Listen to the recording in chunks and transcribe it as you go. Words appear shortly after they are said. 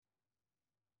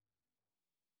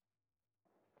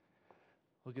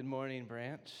Well, good morning,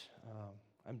 Branch.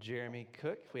 I'm Jeremy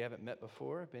Cook. If we haven't met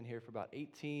before, I've been here for about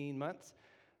 18 months.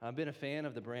 I've been a fan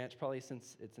of the Branch probably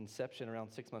since its inception around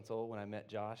 6 months old when I met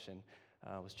Josh and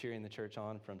was cheering the church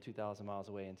on from 2,000 miles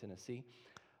away in Tennessee.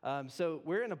 So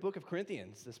we're in a book of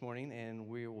Corinthians this morning, and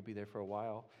we will be there for a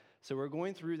while. So we're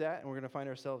going through that, and we're going to find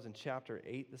ourselves in chapter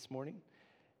 8 this morning.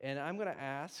 And I'm going to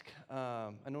ask,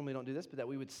 I normally don't do this, but that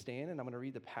we would stand, and I'm going to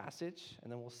read the passage,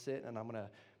 and then we'll sit, and I'm going to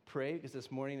pray, because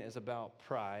this morning is about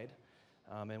pride,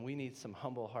 and we need some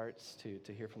humble hearts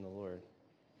to hear from the Lord.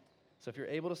 So if you're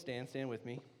able to stand with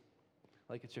me,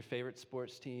 like it's your favorite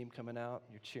sports team coming out,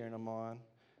 you're cheering them on.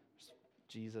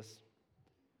 Jesus.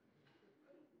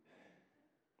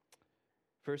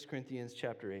 1 Corinthians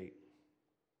chapter 8.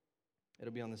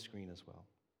 It'll be on the screen as well.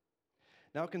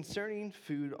 Now concerning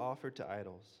food offered to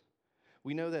idols,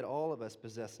 we know that all of us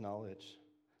possess knowledge.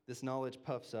 This knowledge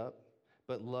puffs up,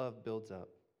 but love builds up.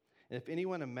 And if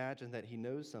anyone imagines that he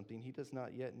knows something, he does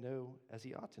not yet know as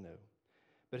he ought to know.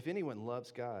 But if anyone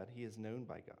loves God, he is known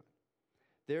by God.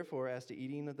 Therefore, as to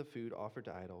eating of the food offered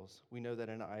to idols, we know that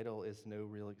an idol is no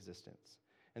real existence,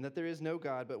 and that there is no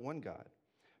God but one God.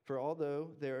 For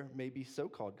although there may be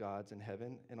so-called gods in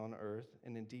heaven and on earth,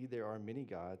 and indeed there are many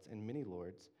gods and many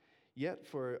lords, yet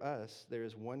for us there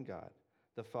is one God,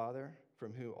 the Father,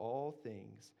 from whom all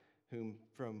things,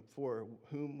 for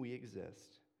whom we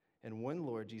exist, and one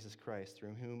Lord Jesus Christ,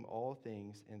 through whom all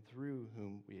things and through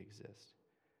whom we exist.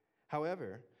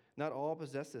 However, not all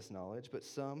possess this knowledge, but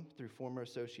some, through former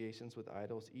associations with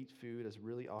idols, eat food as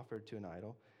really offered to an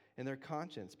idol, and their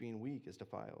conscience, being weak, is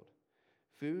defiled.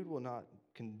 Food will not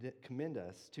commend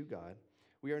us to God.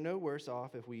 We are no worse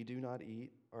off if we do not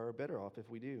eat, or are better off if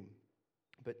we do.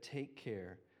 But take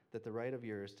care that the right of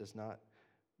yours does not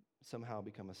somehow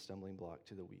become a stumbling block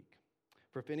to the weak.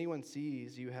 For if anyone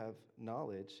sees you have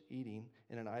knowledge eating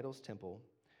in an idol's temple,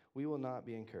 we will not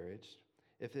be encouraged.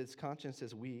 If his conscience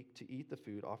is weak, to eat the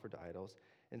food offered to idols,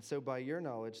 and so by your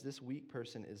knowledge this weak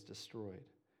person is destroyed,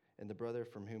 and the brother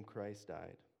from whom Christ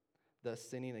died. Thus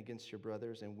sinning against your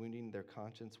brothers and wounding their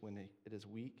conscience when it is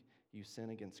weak, you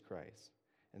sin against Christ.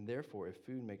 And therefore, if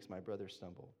food makes my brother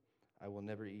stumble, I will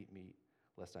never eat meat,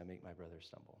 lest I make my brother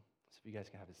stumble. So if you guys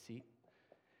can have a seat.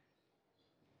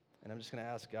 And I'm just going to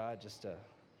ask God just to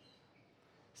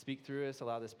speak through us,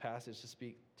 allow this passage to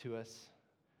speak to us,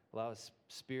 allow His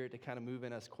Spirit to kind of move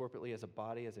in us corporately as a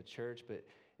body, as a church, but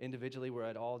individually we're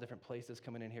at all different places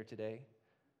coming in here today.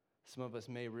 Some of us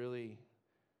may really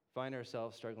find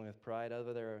ourselves struggling with pride.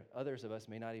 Others of us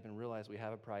may not even realize we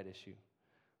have a pride issue.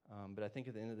 But I think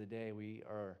at the end of the day, we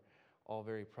are all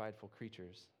very prideful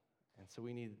creatures. And so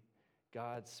we need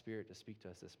God's Spirit to speak to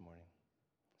us this morning.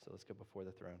 So let's go before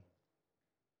the throne.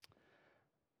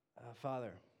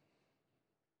 Father,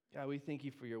 God, we thank you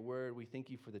for your word. We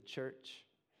thank you for the church.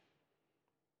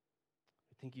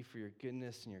 We thank you for your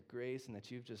goodness and your grace, and that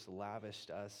you've just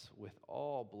lavished us with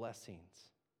all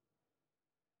blessings.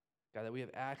 God, that we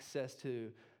have access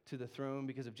to the throne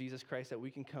because of Jesus Christ, that we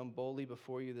can come boldly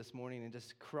before you this morning and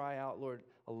just cry out, Lord,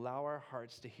 allow our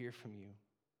hearts to hear from you.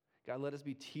 God, let us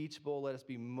be teachable. Let us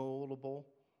be moldable.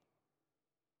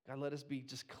 God, let us be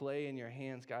just clay in your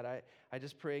hands. God, I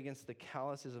just pray against the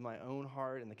calluses of my own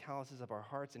heart and the calluses of our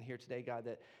hearts in here today, God,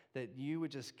 that you would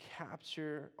just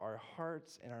capture our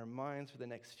hearts and our minds for the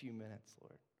next few minutes,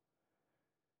 Lord,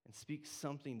 and speak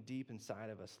something deep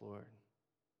inside of us, Lord.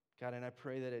 God, and I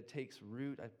pray that it takes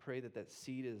root. I pray that that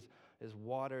seed is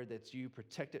watered, that you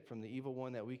protect it from the evil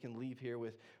one, that we can leave here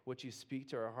with what you speak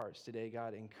to our hearts today,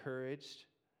 God, encouraged,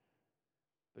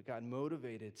 but God,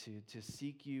 motivated to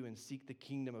seek you and seek the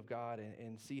kingdom of God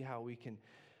and see how we can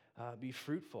be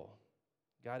fruitful,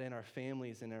 God, in our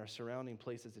families and in our surrounding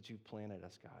places that you've planted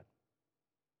us, God.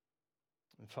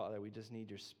 And Father, we just need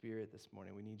your Spirit this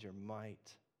morning. We need your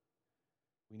might.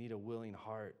 We need a willing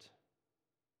heart.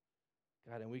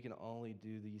 God, and we can only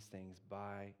do these things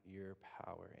by your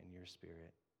power and your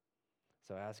Spirit.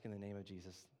 So I ask in the name of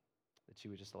Jesus that you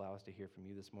would just allow us to hear from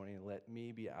you this morning and let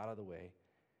me be out of the way,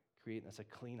 creating us a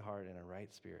clean heart and a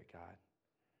right spirit, God.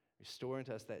 Restore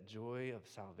into us that joy of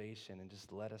salvation and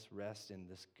just let us rest in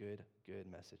this good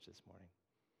message this morning.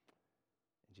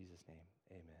 In Jesus' name,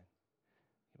 amen.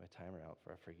 Get my timer out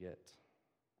before I forget.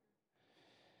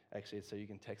 Actually, so you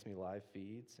can text me live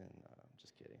feeds, and I'm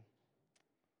just kidding.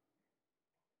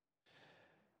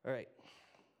 All right.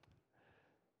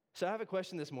 So I have a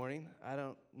question this morning. I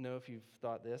don't know if you've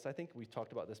thought this. I think we've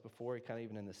talked about this before, kind of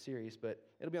even in this series, but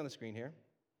it'll be on the screen here.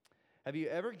 Have you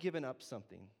ever given up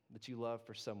something that you love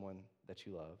for someone that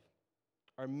you love?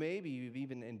 Or maybe you've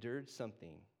even endured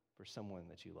something for someone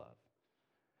that you love.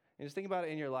 And just think about it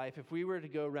in your life. If we were to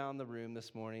go around the room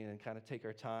this morning and kind of take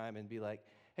our time and be like,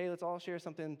 hey, let's all share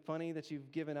something funny that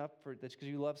you've given up for that's because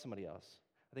you love somebody else.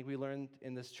 I think we learned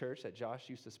in this church that Josh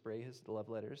used to spray his love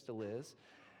letters to Liz.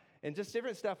 And just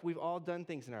different stuff. We've all done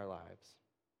things in our lives.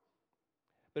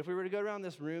 But if we were to go around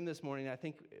this room this morning, I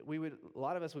think a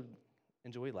lot of us would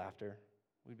enjoy laughter.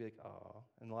 We'd be like, oh.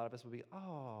 And a lot of us would be,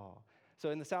 oh. So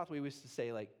in the South, we used to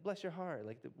say, like, bless your heart.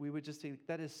 Like, we would just say,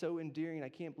 that is so endearing. I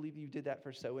can't believe you did that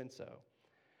for so-and-so.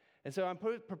 And so I'm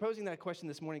proposing that question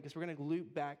this morning because we're going to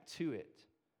loop back to it.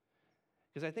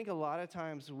 Because I think a lot of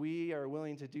times we are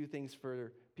willing to do things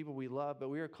for people we love, but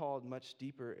we are called much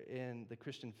deeper in the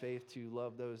Christian faith to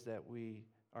love those that we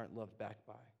aren't loved back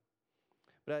by.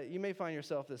 But you may find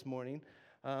yourself this morning,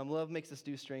 love makes us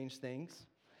do strange things.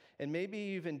 And maybe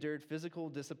you've endured physical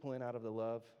discipline out of the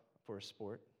love for a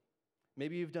sport.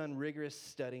 Maybe you've done rigorous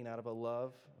studying out of a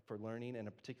love for learning in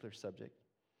a particular subject.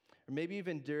 Or maybe you've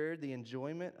endured the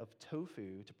enjoyment of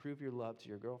tofu to prove your love to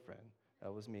your girlfriend.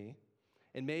 That was me.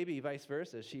 And maybe vice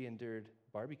versa, she endured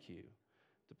barbecue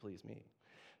to please me.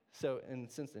 So,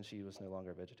 and since then, she was no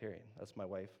longer a vegetarian. That's my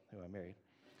wife, who I married.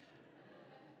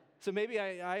 So maybe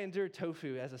I endured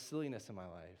tofu as a silliness in my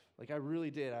life. Like, I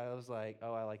really did. I was like,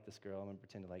 oh, I like this girl. I'm going to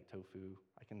pretend to like tofu.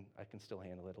 I can still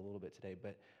handle it a little bit today.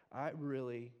 But I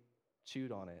really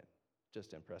chewed on it just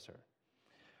to impress her.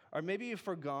 Or maybe you've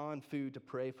forgone food to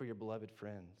pray for your beloved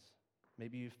friends.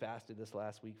 Maybe you fasted this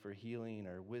last week for healing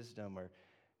or wisdom, or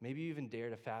maybe you even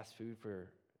dared to fast food for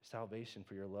salvation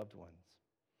for your loved ones.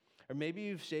 Or maybe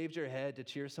you've shaved your head to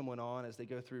cheer someone on as they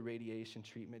go through radiation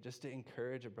treatment, just to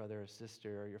encourage a brother or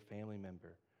sister or your family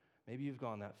member. Maybe you've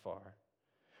gone that far.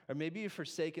 Or maybe you've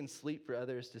forsaken sleep for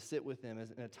others to sit with them in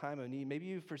a time of need. Maybe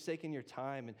you've forsaken your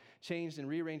time and changed and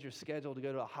rearranged your schedule to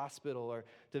go to a hospital or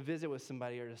to visit with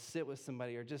somebody or to sit with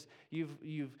somebody, or just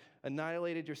you've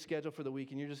annihilated your schedule for the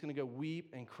week and you're just going to go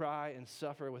weep and cry and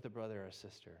suffer with a brother or a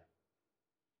sister.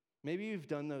 Maybe you've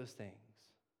done those things.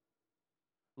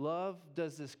 Love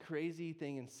does this crazy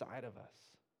thing inside of us.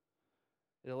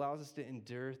 It allows us to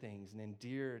endure things and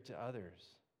endear to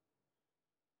others.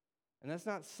 And that's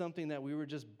not something that we were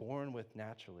just born with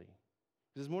naturally.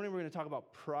 This morning we're going to talk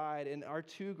about pride, and our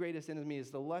two greatest enemies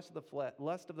is the lust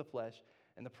of the flesh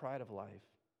and the pride of life.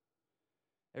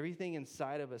 Everything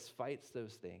inside of us fights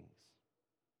those things.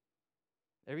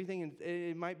 Everything,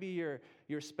 it might be your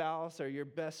spouse or your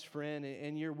best friend,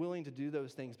 and you're willing to do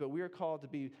those things, but we are called to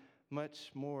be much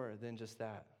more than just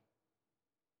that.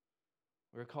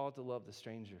 We're called to love the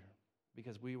stranger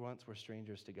because we once were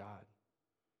strangers to God.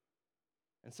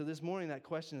 And so this morning, that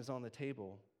question is on the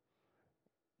table.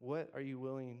 What are you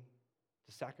willing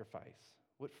to sacrifice?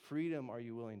 What freedom are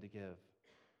you willing to give?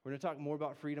 We're going to talk more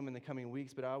about freedom in the coming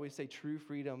weeks, but I always say true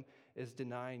freedom is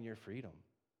denying your freedom.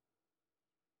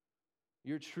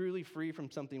 You're truly free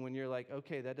from something when you're like,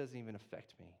 okay, that doesn't even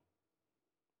affect me.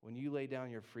 When you lay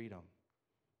down your freedom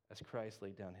as Christ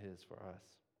laid down his for us.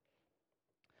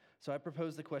 So I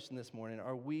propose the question this morning,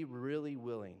 are we really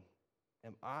willing?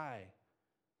 Am I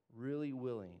really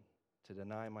willing to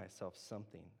deny myself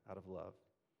something out of love?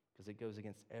 Because it goes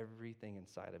against everything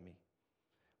inside of me.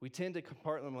 We tend to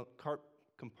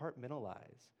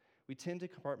compartmentalize. We tend to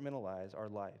compartmentalize our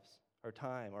lives, our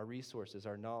time, our resources,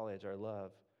 our knowledge, our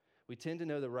love. We tend to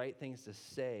know the right things to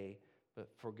say, but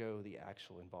forgo the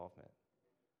actual involvement.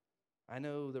 I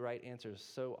know the right answers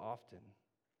so often,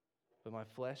 but my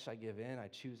flesh, I give in, I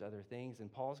choose other things,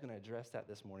 and Paul's going to address that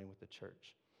this morning with the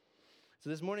church. So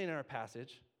this morning in our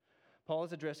passage, Paul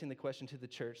is addressing the question to the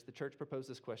church. The church proposed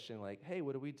this question like, hey,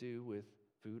 what do we do with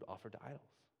food offered to idols?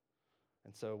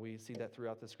 And so we see that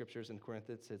throughout the scriptures in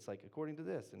Corinthians. It's like, according to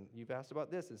this, and you've asked about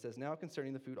this. It says, now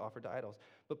concerning the food offered to idols.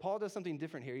 But Paul does something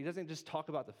different here. He doesn't just talk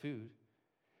about the food.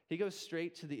 He goes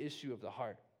straight to the issue of the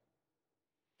heart.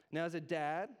 Now, as a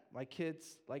dad, my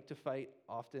kids like to fight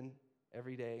often,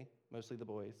 every day, mostly the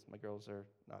boys. My girls are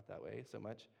not that way so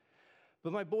much.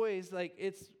 But my boys, like,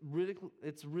 it's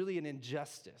really an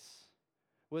injustice.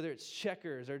 Whether it's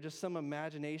checkers or just some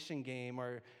imagination game,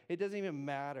 or it doesn't even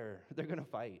matter. They're going to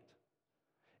fight.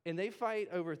 And they fight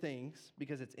over things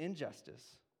because it's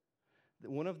injustice.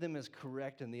 One of them is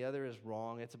correct and the other is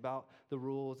wrong. It's about the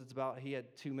rules. It's about he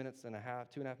had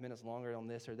 2.5 minutes longer on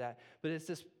this or that. But it's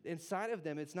just inside of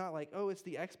them, it's not like, oh, it's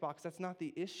the Xbox. That's not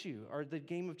the issue. Or the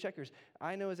game of checkers.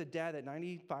 I know as a dad that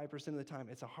 95% of the time,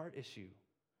 it's a heart issue.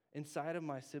 Inside of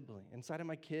my sibling, inside of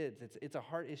my kids, it's a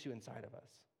heart issue inside of us.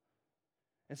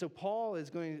 And so Paul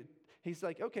he's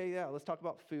like, okay, yeah, let's talk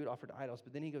about food offered to idols.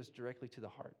 But then he goes directly to the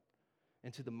heart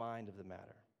and to the mind of the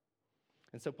matter.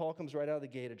 And so Paul comes right out of the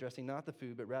gate addressing not the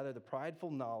food, but rather the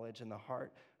prideful knowledge and the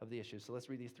heart of the issue. So let's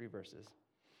read these 3 verses.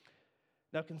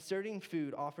 Now, concerning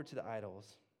food offered to the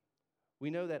idols, we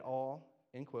know that all,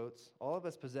 in quotes, all of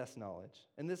us possess knowledge,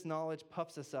 and this knowledge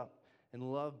puffs us up, and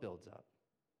love builds up.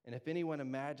 And if anyone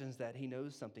imagines that he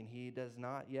knows something, he does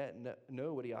not yet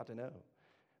know what he ought to know.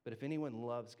 But if anyone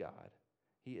loves God,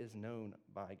 he is known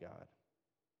by God.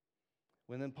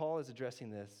 When then Paul is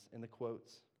addressing this in the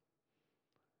quotes,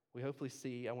 we hopefully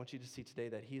see, I want you to see today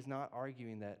that he's not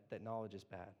arguing that knowledge is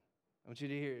bad. I want you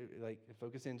to hear,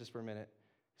 focus in just for a minute,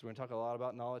 because we're going to talk a lot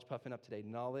about knowledge puffing up today.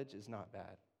 Knowledge is not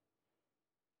bad.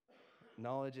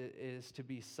 Knowledge is to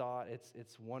be sought.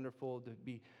 It's wonderful to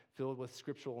be filled with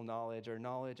scriptural knowledge or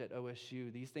knowledge at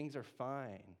OSU. These things are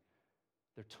fine.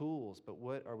 They're tools, but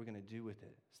what are we going to do with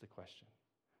it is the question.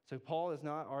 So Paul is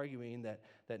not arguing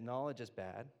that knowledge is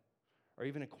bad or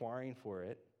even acquiring for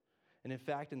it. And in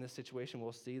fact, in this situation,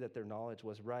 we'll see that their knowledge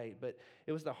was right, but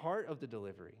it was the heart of the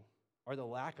delivery or the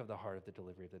lack of the heart of the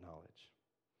delivery of the knowledge.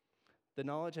 The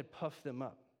knowledge had puffed them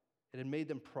up. It had made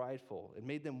them prideful. It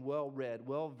made them well-read,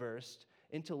 well-versed,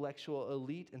 intellectual,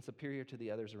 elite, and superior to the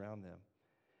others around them.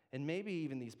 And maybe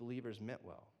even these believers meant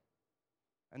well.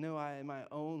 I know in my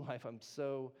own life, I'm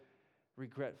so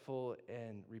regretful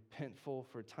and repentful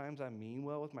for times I mean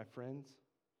well with my friends.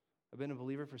 I've been a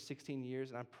believer for 16 years,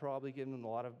 and I've probably given them a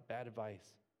lot of bad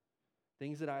advice.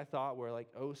 Things that I thought were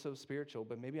so spiritual,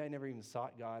 but maybe I never even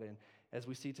sought God. And as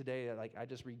we see today, I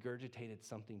just regurgitated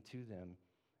something to them,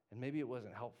 and maybe it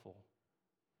wasn't helpful.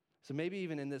 So maybe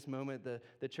even in this moment,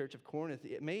 the church of Corinth,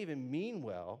 it may even mean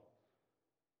well,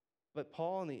 but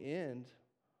Paul in the end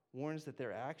warns that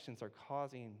their actions are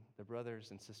causing the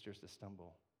brothers and sisters to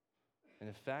stumble. And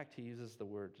in fact, he uses the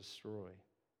word destroy.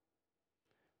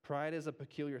 Pride is a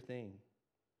peculiar thing.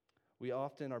 We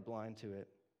often are blind to it.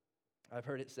 I've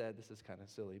heard it said, this is kind of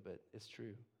silly, but it's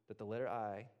true, that the letter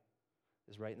I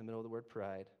is right in the middle of the word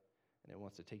pride, and it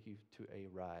wants to take you to a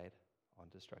ride on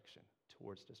destruction,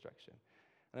 towards destruction.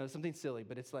 I know it's something silly,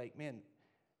 but it's like, man,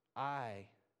 I.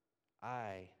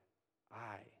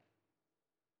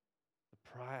 The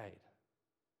pride.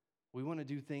 We want to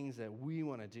do things that we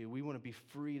want to do. We want to be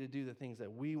free to do the things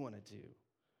that we want to do.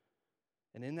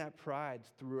 And in that pride,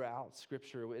 throughout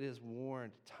Scripture, it is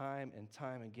warned time and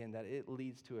time again that it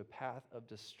leads to a path of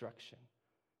destruction.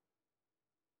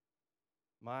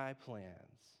 My plans,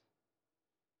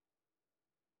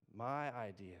 my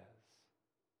ideas.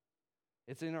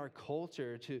 It's in our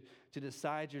culture to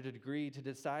decide your degree, to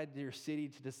decide your city,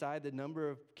 to decide the number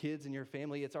of kids in your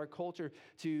family. It's our culture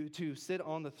to sit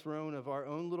on the throne of our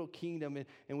own little kingdom,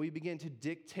 and we begin to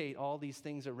dictate all these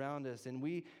things around us. And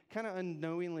we kind of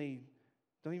unknowingly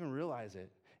don't even realize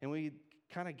it. And we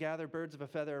kind of gather birds of a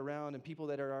feather around and people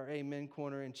that are our amen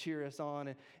corner and cheer us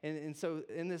on. And so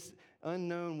in this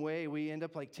unknown way, we end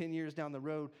up 10 years down the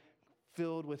road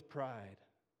filled with pride.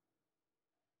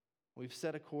 We've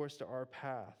set a course to our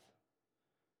path.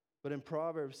 But in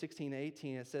Proverbs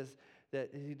 16:18, it says that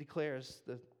he declares,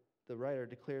 the writer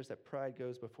declares that pride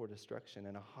goes before destruction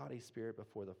and a haughty spirit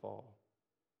before the fall.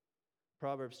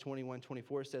 Proverbs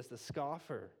 21:24 says, the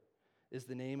scoffer is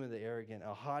the name of the arrogant,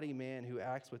 a haughty man who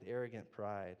acts with arrogant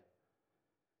pride.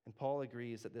 And Paul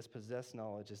agrees that this possessed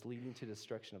knowledge is leading to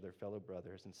destruction of their fellow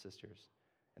brothers and sisters,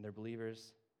 and their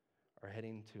believers are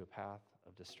heading to a path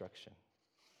of destruction.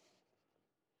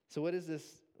 So what is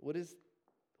this? What is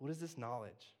this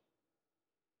knowledge?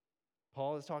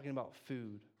 Paul is talking about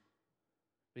food,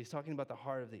 but he's talking about the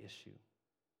heart of the issue.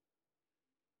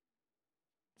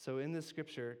 So in this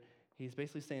scripture, he's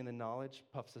basically saying the knowledge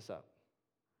puffs us up,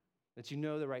 that you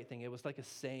know the right thing. It was like a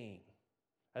saying.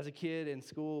 As a kid in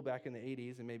school back in the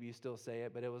 80s, and maybe you still say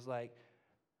it, but it was like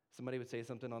somebody would say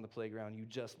something on the playground, you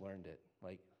just learned it,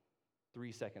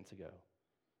 3 seconds ago.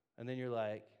 And then you're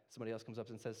like, somebody else comes up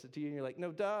and says it to you, and you're like,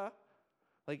 no, duh.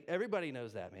 Everybody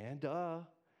knows that, man, duh.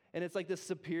 And it's this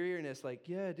superiorness,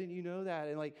 yeah, didn't you know that?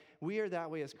 And we are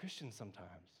that way as Christians sometimes.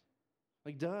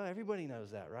 Duh, everybody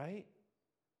knows that, right?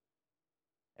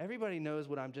 Everybody knows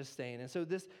what I'm just saying. And so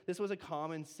this was a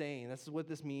common saying. This is what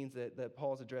this means that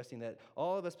Paul's addressing, that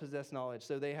all of us possess knowledge.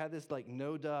 So they had this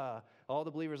no duh. All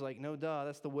the believers no duh,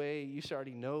 that's the way, you should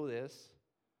already know this.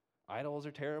 Idols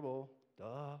are terrible.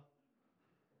 Duh.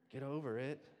 Get over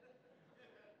it.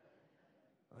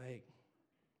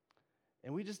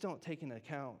 And we just don't take into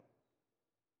account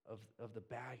of the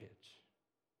baggage.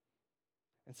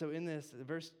 And so in this,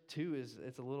 verse 2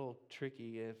 it's a little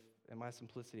tricky. If in my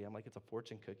simplicity, I'm it's a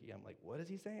fortune cookie. I'm what is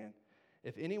he saying?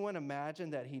 If anyone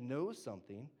imagined that he knows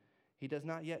something, he does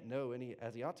not yet know any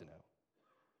as he ought to know.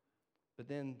 But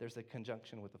then there's a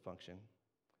conjunction with the function.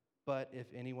 But if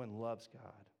anyone loves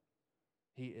God,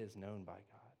 he is known by God.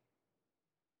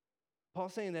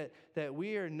 Paul's saying that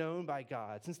we are known by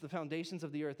God since the foundations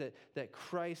of the earth, that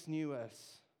Christ knew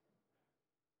us.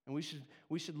 And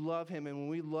we should love him. And when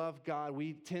we love God,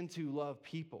 we tend to love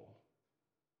people.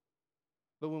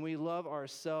 But when we love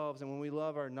ourselves and when we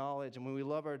love our knowledge and when we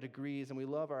love our degrees and we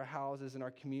love our houses and our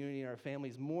community and our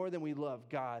families more than we love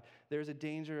God, there's a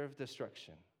danger of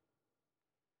destruction.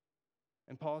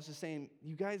 And Paul's just saying,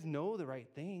 you guys know the right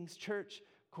things. Church,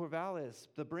 Corvallis,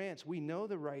 the branch, we know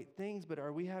the right things, but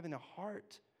are we having a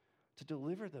heart to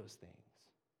deliver those things?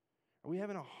 Are we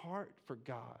having a heart for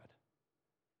God?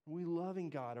 Are we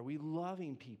loving God? Are we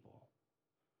loving people?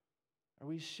 Are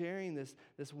we sharing this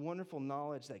wonderful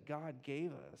knowledge that God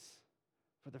gave us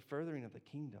for the furthering of the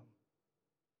kingdom?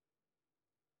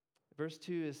 Verse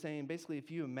 2 is saying, basically,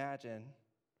 if you imagine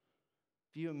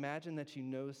that you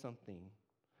know something,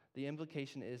 the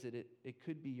implication is that it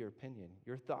could be your opinion,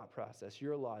 your thought process,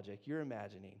 your logic, your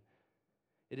imagining.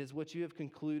 It is what you have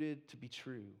concluded to be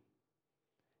true.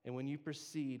 And when you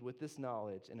proceed with this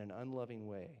knowledge in an unloving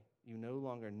way, you no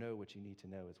longer know what you need to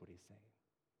know, is what he's saying.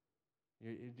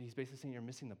 He's basically saying you're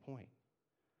missing the point.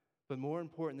 But more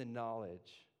important than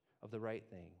knowledge of the right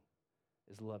thing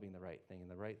is loving the right thing,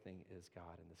 and the right thing is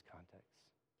God in this context.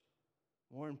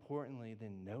 More importantly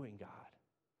than knowing God,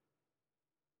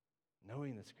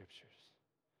 knowing the scriptures,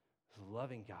 is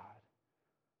loving God,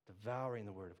 devouring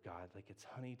the word of God like it's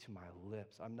honey to my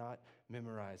lips. I'm not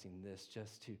memorizing this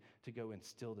just to go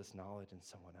instill this knowledge in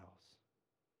someone else.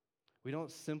 We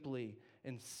don't simply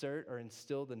insert or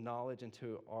instill the knowledge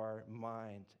into our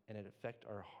mind and it affect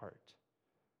our heart.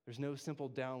 There's no simple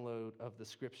download of the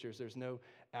scriptures. There's no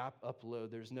app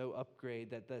upload. There's no upgrade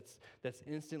that's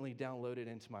instantly downloaded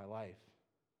into my life.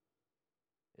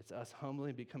 It's us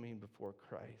humbly becoming before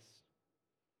Christ.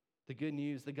 The good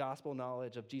news, the gospel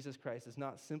knowledge of Jesus Christ is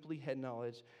not simply head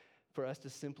knowledge for us to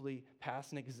simply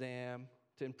pass an exam,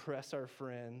 to impress our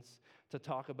friends, to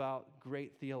talk about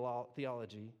great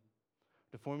theology,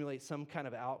 to formulate some kind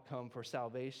of outcome for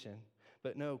salvation.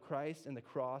 But no, Christ and the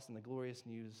cross and the glorious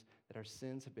news that our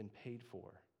sins have been paid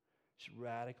for should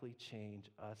radically change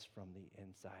us from the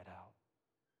inside out.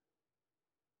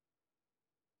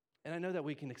 And I know that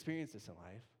we can experience this in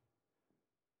life.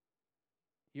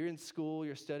 You're in school,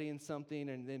 you're studying something,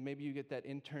 and then maybe you get that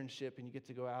internship and you get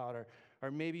to go out,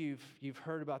 or maybe you've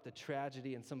heard about the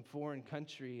tragedy in some foreign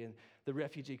country and the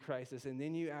refugee crisis, and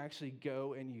then you actually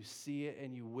go and you see it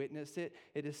and you witness it.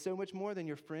 It is so much more than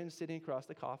your friend sitting across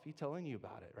the coffee telling you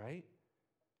about it, right?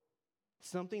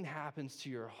 Something happens to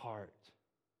your heart.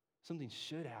 Something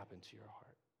should happen to your heart.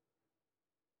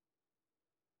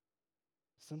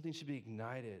 Something should be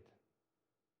ignited.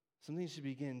 Something should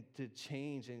begin to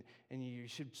change, and you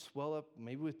should swell up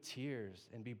maybe with tears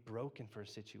and be broken for a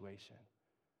situation.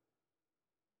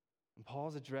 And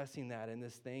Paul's addressing that in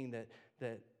this thing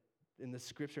that in the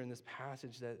scripture, in this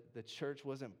passage, that the church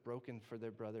wasn't broken for their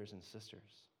brothers and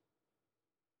sisters.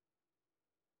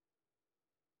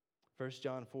 1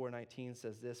 John 4:19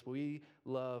 says this, we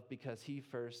love because he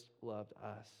first loved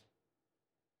us.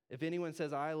 If anyone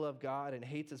says, I love God and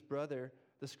hates his brother,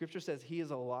 the scripture says he is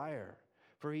a liar.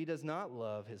 For he does not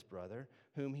love his brother,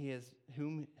 whom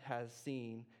has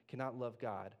seen, cannot love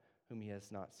God, whom he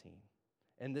has not seen.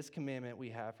 And this commandment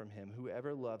we have from him,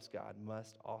 whoever loves God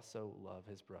must also love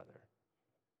his brother.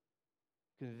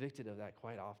 Convicted of that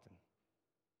quite often.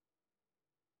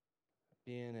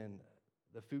 Being in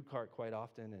the food cart quite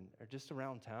often, or just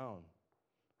around town,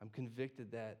 I'm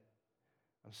convicted that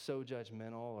I'm so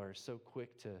judgmental or so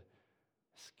quick to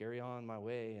scurry on my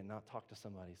way and not talk to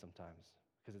somebody sometimes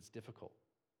because it's difficult.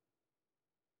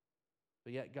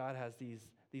 But yet God has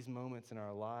these moments in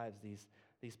our lives,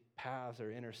 these paths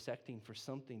are intersecting for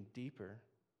something deeper.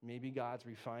 Maybe God's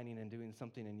refining and doing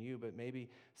something in you, but maybe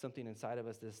something inside of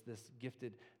us, this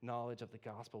gifted knowledge of the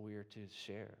gospel we are to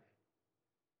share.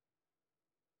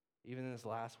 Even in this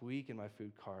last week in my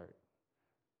food cart,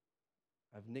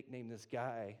 I've nicknamed this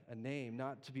guy a name,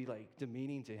 not to be like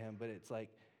demeaning to him, but it's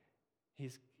like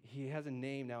he has a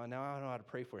name now, and now I don't know how to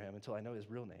pray for him until I know his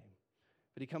real name.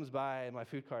 But he comes by in my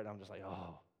food cart, and I'm just like,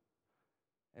 oh.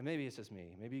 And maybe it's just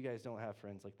me. Maybe you guys don't have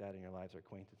friends like that in your lives or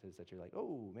acquaintances that you're like,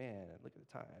 oh, man, look at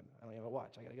the time. I don't even have a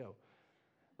watch. I got to go.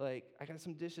 Like, I got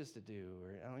some dishes to do,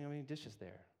 or I don't even have any dishes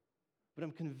there. But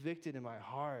I'm convicted in my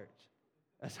heart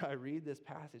as I read this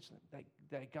passage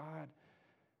that God,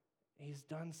 he's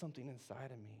done something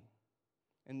inside of me.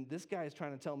 And this guy is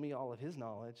trying to tell me all of his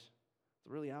knowledge. It's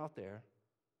really out there.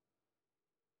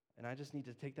 And I just need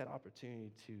to take that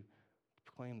opportunity to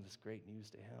proclaim this great news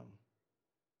to him.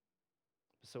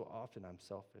 So often I'm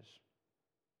selfish.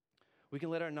 We can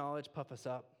let our knowledge puff us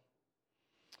up,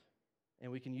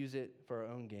 and we can use it for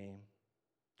our own gain.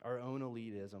 our own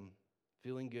elitism,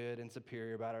 feeling good and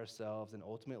superior about ourselves, and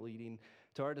ultimately leading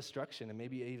to our destruction and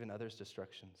maybe even others'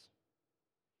 destructions.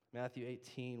 Matthew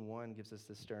 18:1 gives us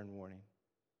this stern warning.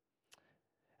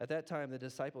 At that time, the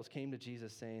disciples came to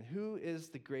Jesus saying, "Who is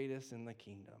the greatest in the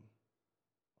kingdom?"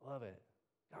 Love it.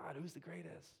 God, who's the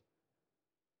greatest?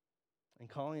 And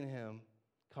calling to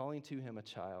him a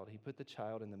child, he put the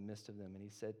child in the midst of them, and he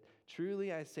said,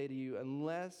 "Truly I say to you,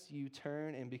 unless you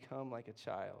turn and become like a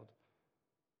child."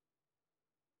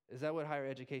 Is that what higher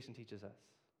education teaches us?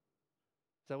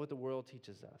 Is that what the world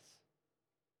teaches us?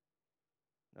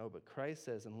 No, but Christ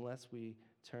says, unless we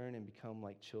turn and become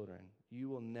like children, you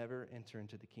will never enter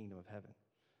into the kingdom of heaven.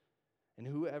 And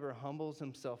whoever humbles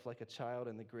himself like a child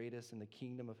is the greatest in the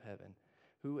kingdom of heaven.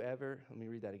 Let me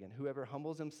read that again. Whoever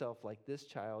humbles himself like this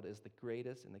child is the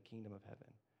greatest in the kingdom of heaven.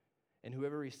 And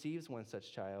whoever receives one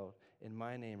such child in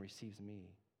my name receives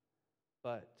me.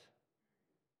 But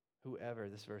whoever,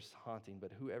 this verse is haunting,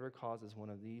 but whoever causes one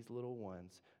of these little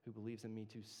ones who believes in me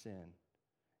to sin,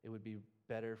 it would be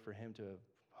better for him to have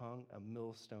hung a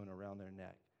millstone around their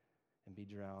neck and be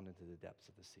drowned into the depths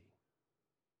of the sea.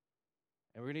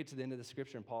 And we're going to get to the end of the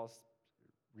scripture, and Paul's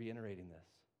reiterating this.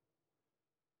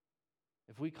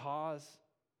 If we cause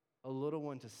a little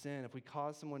one to sin, if we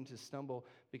cause someone to stumble,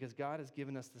 because God has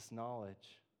given us this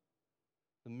knowledge,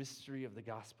 the mystery of the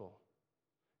gospel,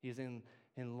 He has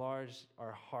enlarged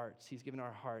our hearts. He's given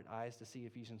our heart eyes to see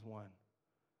Ephesians 1.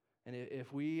 And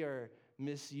if we are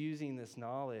misusing this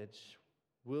knowledge,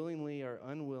 willingly or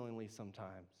unwillingly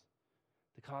sometimes,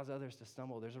 to cause others to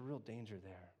stumble, there's a real danger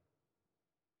there.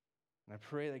 And I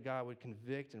pray that God would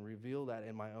convict and reveal that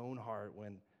in my own heart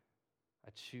when I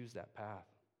choose that path.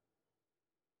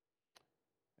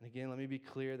 And again, let me be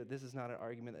clear that this is not an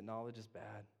argument that knowledge is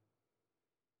bad.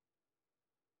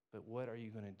 But what are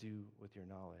you going to do with your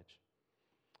knowledge?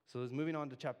 So let's moving on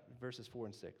to verses 4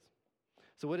 and 6.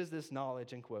 So what is this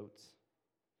knowledge, in quotes,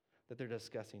 that they're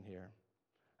discussing here?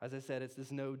 As I said, it's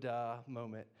this no-duh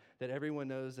moment that everyone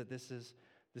knows that this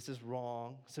is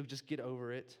wrong, so just get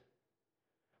over it.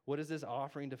 What is this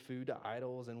offering to food to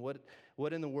idols, and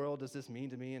what in the world does this mean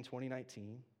to me in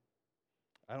 2019?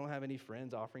 I don't have any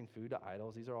friends offering food to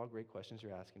idols. These are all great questions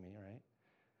you're asking me, right?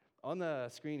 On the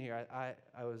screen here,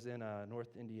 I was in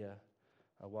North India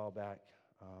a while back,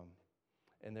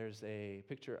 and there's a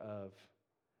picture of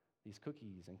these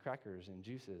cookies and crackers and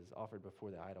juices offered before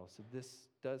the idol. So this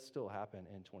does still happen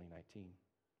in 2019.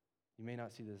 You may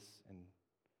not see this in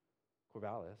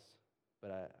Corvallis,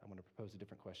 but I'm going to propose a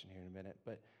different question here in a minute.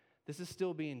 But this is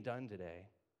still being done today,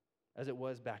 as it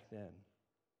was back then.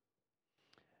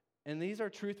 And these are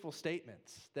truthful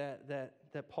statements that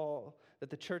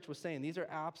the church was saying. These are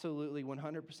absolutely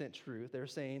 100% true. They're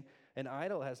saying an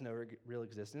idol has no real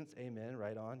existence. Amen.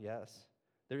 Right on. Yes.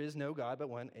 There is no God but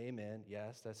one. Amen.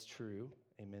 Yes, that's true.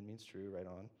 Amen means true. Right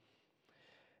on.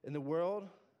 In the world,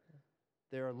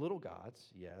 there are little gods.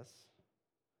 Yes.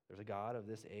 There's a God of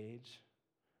this age.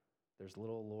 There's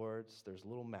little lords. There's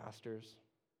little masters.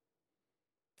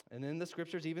 And then the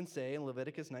scriptures even say in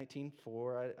Leviticus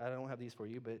 19:4, I don't have these for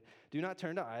you, but do not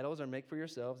turn to idols or make for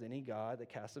yourselves any god that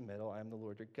casts a medal. I am the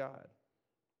Lord your God.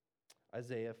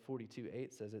 Isaiah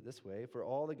 42:8 says it this way, for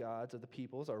all the gods of the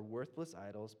peoples are worthless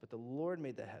idols, but the Lord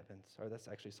made the heavens. Or that's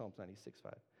actually Psalms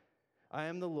 96:5. I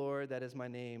am the Lord, that is my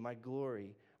name, my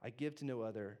glory I give to no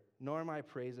other, nor my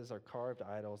praises are carved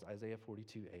idols. Isaiah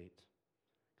 42:8.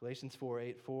 Galatians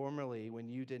 4:8, formerly when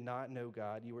you did not know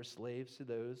God, you were slaves to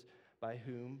those by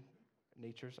whom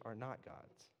natures are not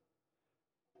gods.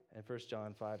 And 1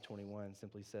 John 5:21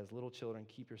 simply says, little children,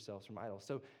 keep yourselves from idols.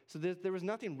 So there was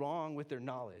nothing wrong with their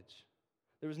knowledge.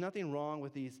 There was nothing wrong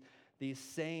with these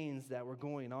sayings that were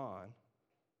going on.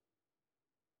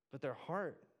 But their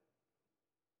heart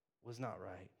was not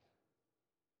right.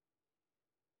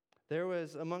 There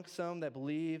was amongst some that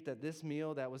believed that this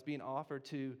meal that was being offered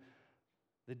to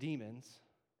the demons,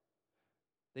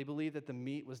 they believed that the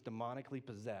meat was demonically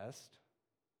possessed.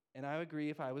 And I agree,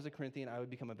 if I was a Corinthian, I would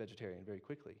become a vegetarian very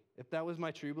quickly. If that was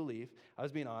my true belief, I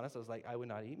was being honest, I was like, I would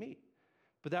not eat meat.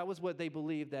 But that was what they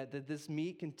believed, that this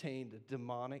meat contained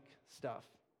demonic stuff.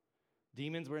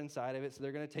 Demons were inside of it, so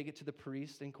they're going to take it to the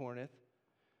priest in Corinth,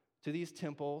 to these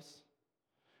temples,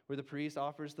 where the priest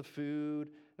offers the food,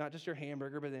 not just your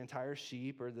hamburger, but the entire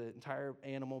sheep or the entire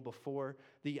animal before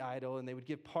the idol, and they would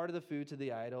give part of the food to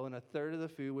the idol, and a third of the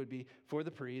food would be for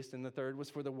the priest, and the third was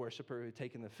for the worshiper who had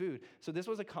taken the food. So this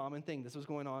was a common thing. This was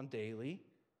going on daily.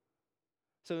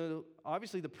 So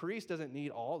obviously the priest doesn't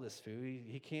need all this food.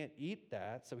 He can't eat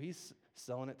that, so he's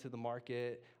selling it to the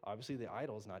market. Obviously the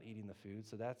idol's not eating the food,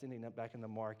 so that's ending up back in the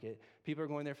market. People are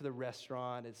going there for the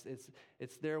restaurant.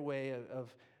 It's their way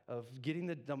of of getting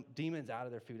the demons out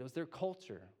of their food. It was their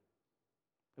culture.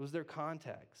 It was their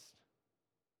context.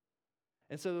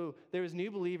 And so there was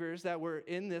new believers that were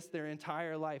in this their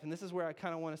entire life. And this is where I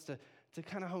kind of want us to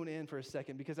kind of hone in for a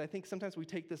second, because I think sometimes we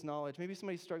take this knowledge. Maybe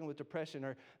somebody's struggling with depression,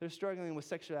 or they're struggling with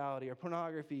sexuality or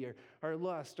pornography or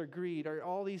lust or greed or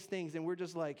all these things. And we're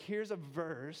just like, here's a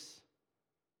verse.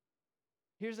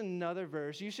 Here's another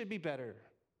verse. You should be better.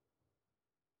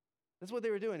 That's what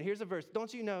they were doing. Here's a verse.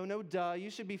 Don't you know? No duh.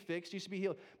 You should be fixed. You should be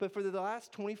healed. But for the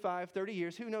last 25, 30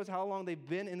 years, who knows how long they've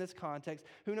been in this context?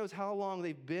 Who knows how long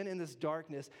they've been in this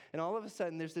darkness? And all of a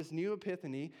sudden, there's this new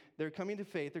epiphany. They're coming to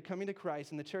faith. They're coming to Christ.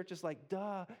 And the church is like,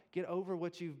 duh, get over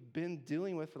what you've been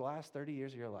dealing with for the last 30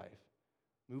 years of your life.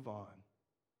 Move on.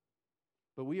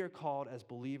 But we are called as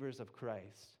believers of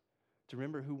Christ to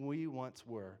remember who we once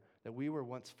were. That we were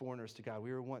once foreigners to God.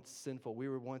 We were once sinful. We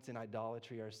were once in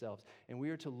idolatry ourselves. And we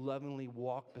are to lovingly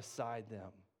walk beside them,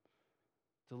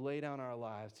 to lay down our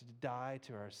lives, to die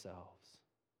to ourselves.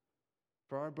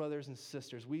 For our brothers and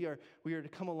sisters, we are to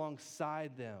come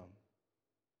alongside them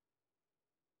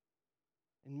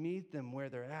and meet them where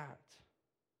they're at.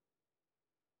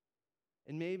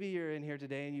 And maybe you're in here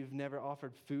today and you've never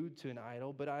offered food to an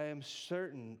idol, but I am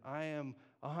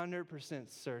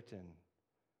 100% certain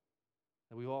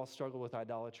that we all struggle with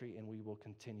idolatry, and we will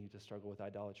continue to struggle with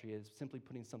idolatry. It's simply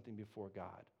putting something before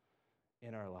God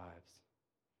in our lives.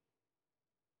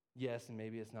 Yes, and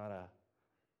maybe it's not a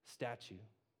statue.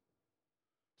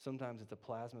 Sometimes it's a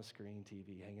plasma screen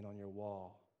TV hanging on your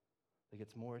wall that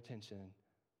gets more attention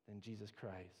than Jesus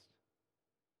Christ.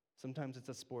 Sometimes it's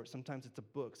a sport, sometimes it's a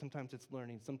book, sometimes it's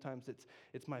learning, sometimes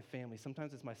it's my family,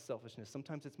 sometimes it's my selfishness,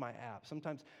 sometimes it's my app,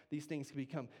 sometimes these things can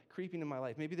become creeping in my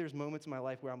life. Maybe there's moments in my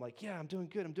life where I'm like, yeah, I'm doing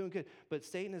good, but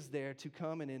Satan is there to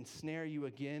come and ensnare you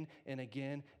again and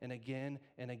again and again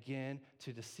and again,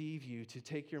 to deceive you, to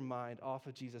take your mind off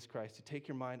of Jesus Christ, to take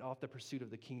your mind off the pursuit of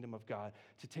the kingdom of God,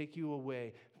 to take you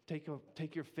away, take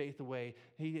your faith away.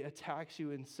 He attacks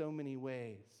you in so many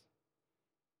ways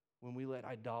when we let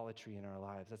idolatry in our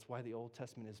lives. That's why the Old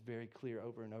Testament is very clear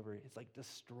over and over. It's like,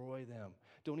 destroy them.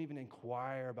 Don't even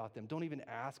inquire about them. Don't even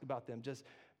ask about them. Just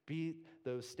beat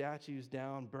those statues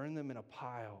down, burn them in a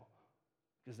pile,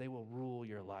 because they will rule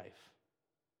your life.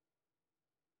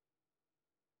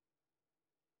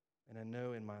 And I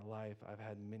know in my life I've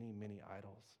had many, many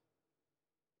idols.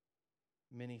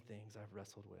 Many things I've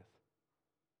wrestled with.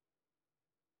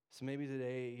 So maybe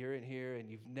today you're in here and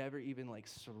you've never even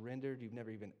surrendered. You've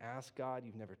never even asked God.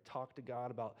 You've never talked to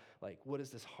God about what does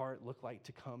this heart look like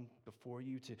to come before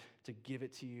you, to give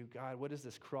it to you. God, what is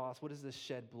this cross? What is this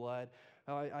shed blood?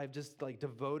 I've just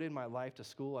devoted my life to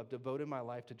school. I've devoted my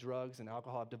life to drugs and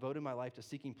alcohol. I've devoted my life to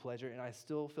seeking pleasure, and I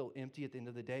still feel empty at the end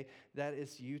of the day. That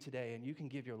is you today, and you can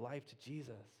give your life to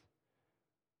Jesus.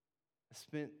 I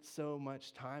spent so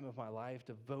much time of my life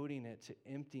devoting it to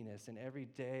emptiness, and every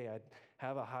day I'd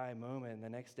have a high moment, and the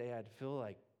next day I'd feel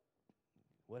like,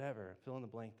 whatever, fill in the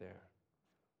blank there.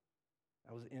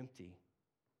 I was empty.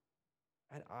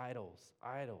 I had idols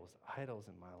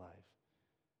in my life.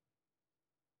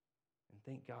 And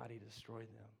thank God he destroyed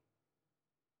them.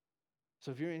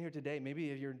 So if you're in here today,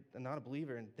 maybe if you're not a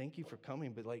believer, and thank you for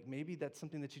coming, but maybe that's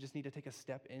something that you just need to take a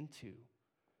step into.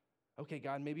 Okay,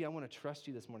 God, maybe I want to trust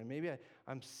you this morning. Maybe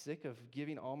I'm sick of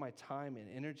giving all my time and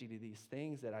energy to these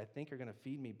things that I think are going to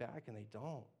feed me back, and they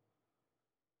don't.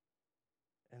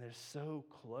 And they're so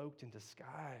cloaked in disguise.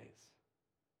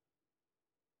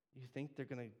 You think they're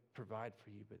going to provide for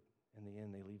you, but in the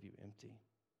end, they leave you empty.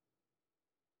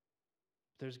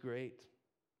 There's great,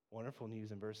 wonderful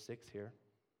news in verse 6 here.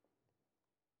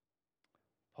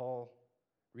 Paul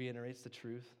reiterates the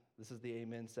truth. This is the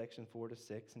Amen section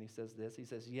 4-6, and he says this. He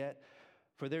says, "Yet,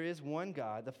 for there is one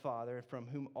God, the Father, from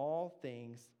whom all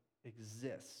things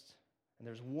exist. And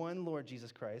there's one Lord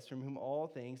Jesus Christ, from whom all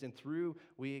things and through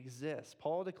we exist."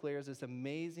 Paul declares this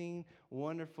amazing,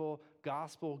 wonderful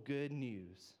gospel good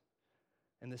news.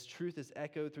 And this truth is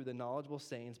echoed through the knowledgeable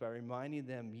saints by reminding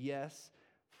them, yes,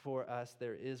 for us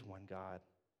there is one God,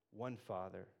 one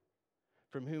Father,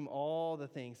 from whom all the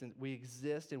things and we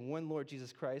exist, and one Lord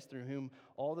Jesus Christ, through whom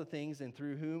all the things and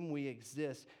through whom we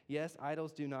exist. Yes,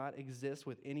 idols do not exist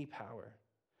with any power.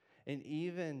 And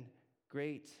even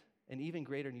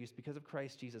greater news, because of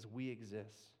Christ Jesus, we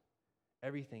exist.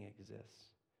 Everything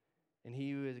exists. And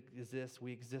he who exists,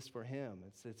 we exist for him.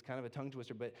 It's kind of a tongue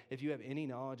twister, but if you have any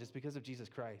knowledge, it's because of Jesus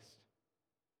Christ.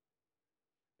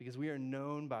 Because we are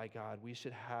known by God, we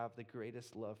should have the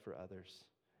greatest love for others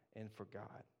and for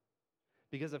God.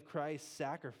 Because of Christ's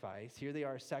sacrifice, here they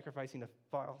are sacrificing to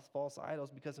false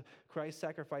idols. Because of Christ's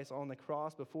sacrifice on the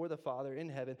cross before the Father in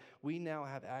heaven, we now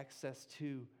have access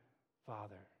to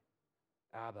Father.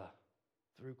 Abba,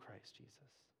 through Christ Jesus.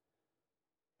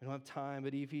 We don't have time,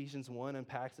 but Ephesians 1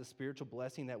 unpacks the spiritual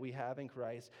blessing that we have in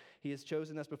Christ. He has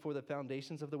chosen us before the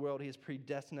foundations of the world. He has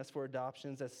predestined us for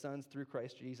adoptions as sons through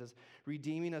Christ Jesus,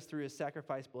 redeeming us through his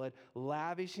sacrifice blood,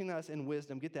 lavishing us in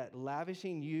wisdom. Get that?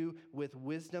 Lavishing you with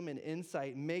wisdom and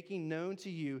insight, making known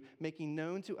to you, making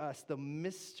known to us the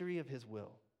mystery of his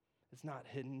will. It's not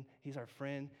hidden. He's our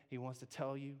friend. He wants to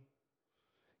tell you,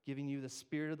 giving you the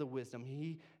spirit of the wisdom.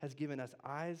 He has given us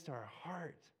eyes to our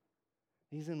heart.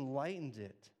 He's enlightened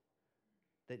it,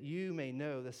 that you may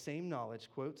know the same knowledge,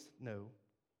 quotes, know,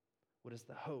 what is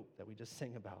the hope that we just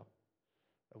sang about,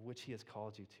 of which he has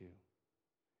called you to.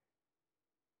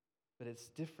 But it's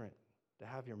different to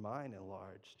have your mind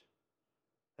enlarged,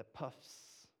 that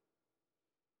puffs,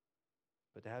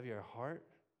 but to have your heart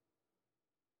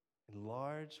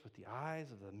enlarged with the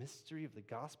eyes of the mystery of the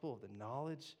gospel, of the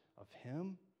knowledge of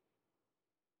him,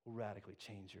 will radically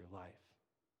change your life.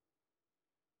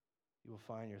 You will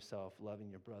find yourself loving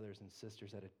your brothers and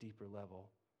sisters at a deeper level.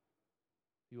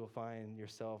 You will find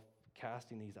yourself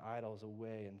casting these idols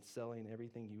away and selling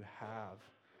everything you have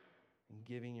and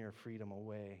giving your freedom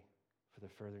away for the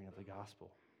furthering of the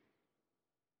gospel.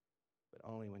 But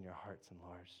only when your heart's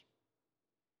enlarged.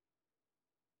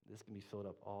 This can be filled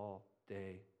up all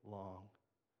day long.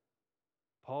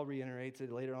 Paul reiterates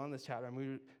it later on in this chapter. I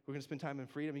mean, we're going to spend time in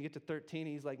freedom. You get to 13,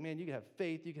 he's like, man, you can have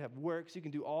faith, you can have works, you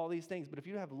can do all these things. But if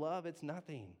you have love, it's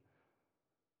nothing.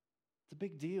 It's a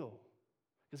big deal.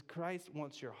 Because Christ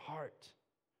wants your heart.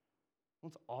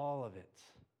 Wants all of it.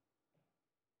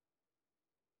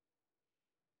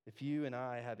 If you and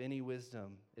I have any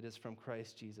wisdom, it is from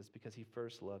Christ Jesus, because he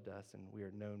first loved us and we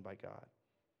are known by God.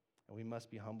 And we must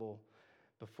be humble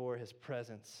before his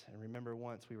presence and remember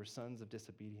once we were sons of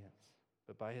disobedience.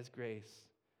 But by his grace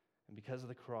and because of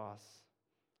the cross,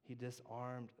 he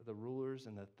disarmed the rulers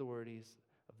and the authorities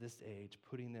of this age,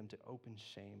 putting them to open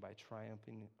shame by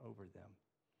triumphing over them.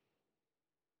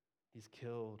 He's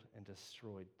killed and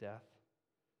destroyed death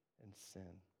and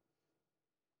sin.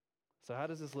 So how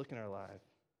does this look in our life?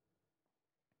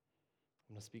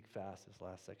 I'm going to speak fast this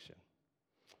last section.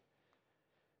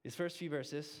 These first few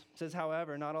verses says,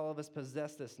 however, not all of us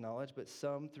possess this knowledge, but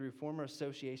some, through former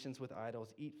associations with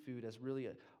idols, eat food as really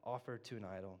offered to an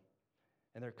idol,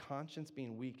 and their conscience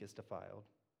being weak is defiled.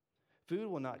 Food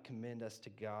will not commend us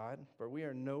to God, but we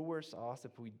are no worse off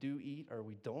if we do eat or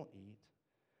we don't eat.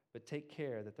 But take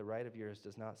care that the right of yours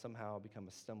does not somehow become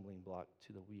a stumbling block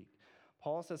to the weak.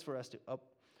 Paul says for us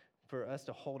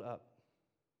to hold up,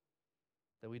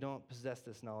 that we don't possess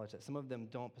this knowledge, that some of them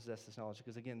don't possess this knowledge,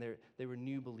 because again, they were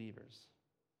new believers.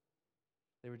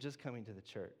 They were just coming to the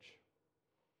church.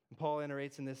 And Paul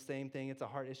iterates in this same thing. It's a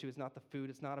heart issue. It's not the food.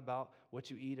 It's not about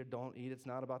what you eat or don't eat. It's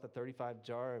not about the 35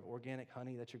 jar of organic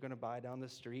honey that you're going to buy down the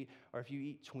street, or if you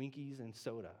eat Twinkies and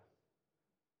soda.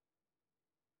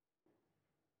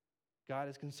 God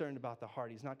is concerned about the heart.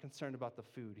 He's not concerned about the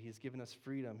food. He has given us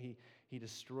freedom. He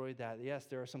destroyed that. Yes,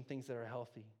 there are some things that are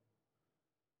healthy.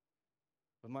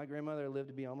 But my grandmother lived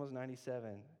to be almost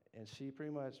 97, and she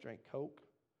pretty much drank Coke,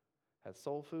 had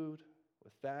soul food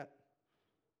with fat,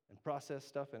 and processed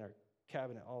stuff in her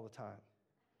cabinet all the time.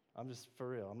 I'm just for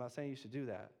real. I'm not saying you should do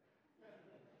that.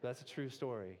 But that's a true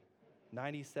story.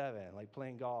 97, like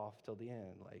playing golf till the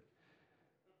end. Like,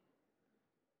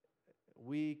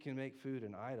 we can make food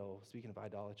an idol, speaking of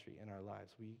idolatry, in our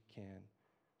lives. We can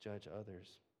judge others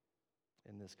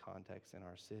in this context in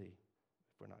our city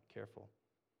if we're not careful.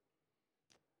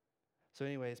 So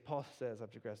anyways, Paul says,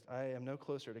 I've digressed, I am no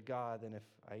closer to God than if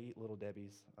I eat Little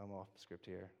Debbie's. I'm off script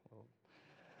here. Well,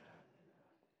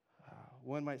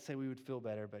 one might say we would feel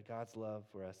better, but God's love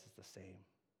for us is the same.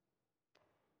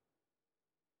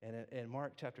 And in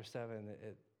Mark chapter 7,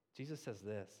 Jesus says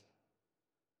this,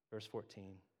 verse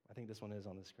 14. I think this one is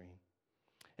on the screen.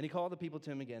 And he called the people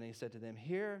to him again, and he said to them,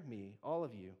 hear me, all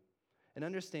of you, and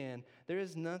understand there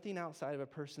is nothing outside of a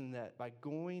person that by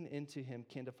going into him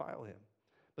can defile him.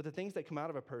 But the things that come out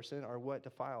of a person are what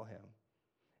defile him.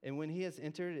 And when he has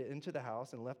entered into the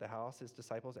house and left the house, his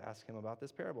disciples asked him about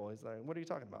this parable. He's like, what are you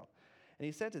talking about? And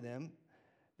he said to them,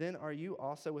 then are you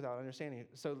also without understanding?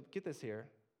 So get this here.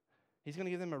 He's going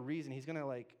to give them a reason. He's going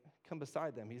to come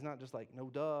beside them. He's not just like, no,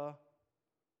 duh.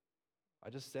 I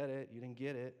just said it. You didn't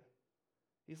get it.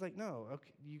 He's like, no,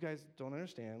 okay, you guys don't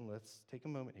understand. Let's take a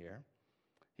moment here.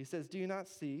 He says, do you not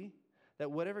see that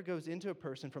whatever goes into a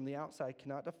person from the outside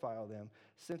cannot defile them,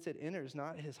 since it enters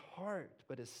not his heart,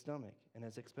 but his stomach, and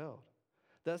is expelled?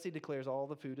 Thus he declares all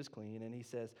the food is clean, and he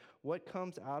says, what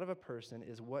comes out of a person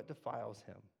is what defiles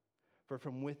him. For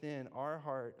from within our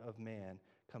heart of man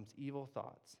comes evil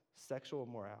thoughts, sexual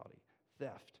immorality,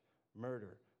 theft,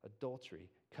 murder, adultery,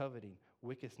 coveting,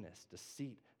 wickedness,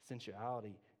 deceit,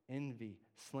 sensuality, envy,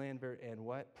 slander, and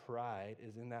what? Pride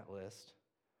is in that list.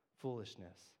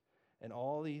 Foolishness. And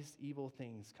all these evil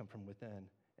things come from within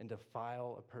and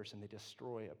defile a person. They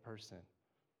destroy a person.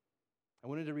 I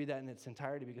wanted to read that in its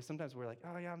entirety because sometimes we're like,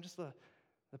 oh yeah, I'm just the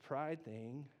pride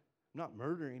thing. I'm not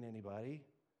murdering anybody.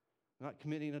 I'm not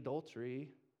committing adultery.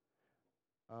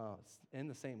 It's in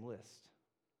the same list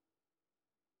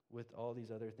with all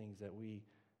these other things that we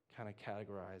kind of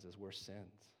categorize as worse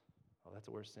sins. Oh, that's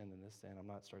a worse sin than this sin. I'm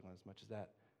not struggling as much as that.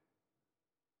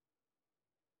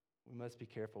 We must be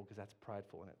careful because that's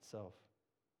prideful in itself.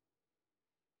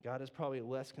 God is probably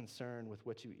less concerned with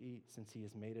what you eat since he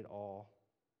has made it all,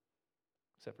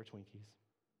 except for Twinkies.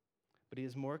 But he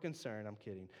is more concerned, I'm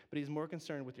kidding, but he's more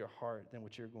concerned with your heart than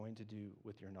what you're going to do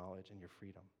with your knowledge and your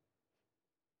freedom.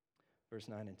 Verse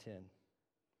 9 and 10.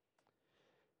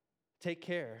 Take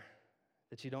care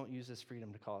that you don't use this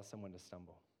freedom to cause someone to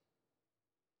stumble.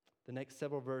 The next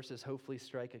several verses hopefully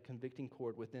strike a convicting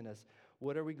chord within us.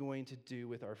 What are we going to do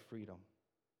with our freedom?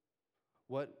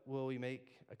 What will we make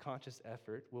a conscious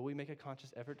effort? Will we make a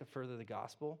conscious effort to further the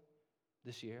gospel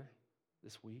this year,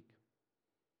 this week?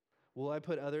 Will I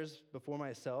put others before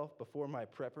myself, before my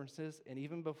preferences, and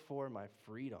even before my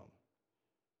freedom?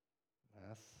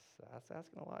 That's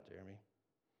asking a lot, Jeremy.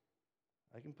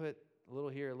 I can put a little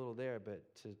here, a little there, but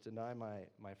to deny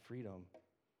my freedom,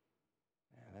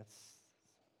 man, that's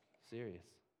serious.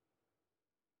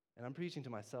 And I'm preaching to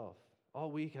myself. All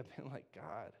week I've been like,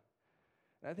 God.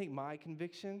 And I think my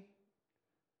conviction,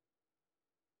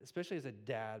 especially as a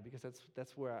dad, because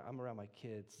that's where I'm around my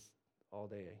kids all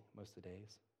day, most of the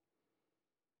days.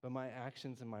 But my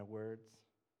actions and my words,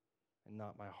 and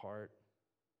not my heart,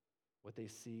 what they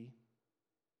see,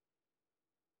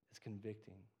 is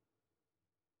convicting.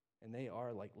 And they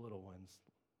are like little ones.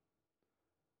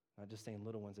 Not just saying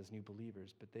little ones as new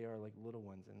believers, but they are like little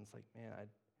ones. And it's like, man,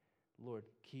 Lord,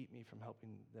 keep me from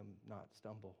helping them not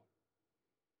stumble.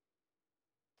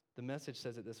 The Message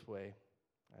says it this way.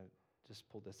 I just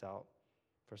pulled this out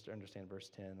for us to understand verse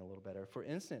 10 a little better. For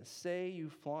instance, say you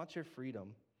flaunt your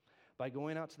freedom by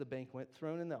going out to the banquet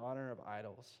thrown in the honor of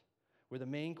idols, where the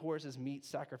main course is meat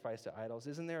sacrificed to idols.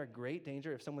 Isn't there a great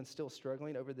danger if someone's still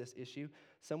struggling over this issue?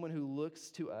 Someone who looks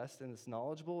to us and is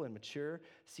knowledgeable and mature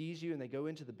sees you and they go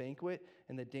into the banquet,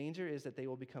 and the danger is that they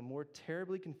will become more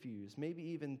terribly confused, maybe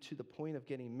even to the point of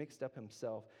getting mixed up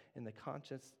himself, and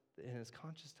his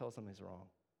conscience tells him he's wrong.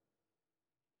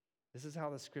 This is how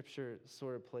the scripture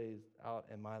sort of plays out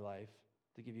in my life,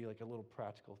 to give you like a little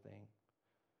practical thing.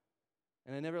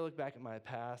 And I never look back at my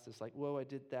past. It's like, whoa, I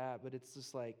did that. But it's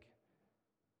just like,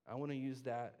 I want to use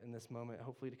that in this moment,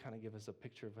 hopefully to kind of give us a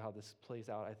picture of how this plays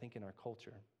out, I think, in our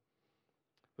culture.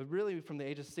 But really, from the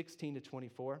age of 16 to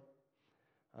 24,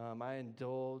 I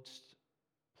indulged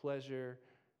pleasure,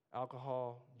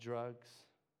 alcohol, drugs.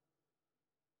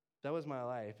 That was my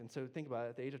life. And so think about it.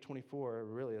 At the age of 24,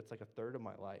 really, it's like a third of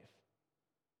my life.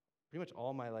 Pretty much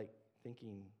all my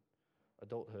thinking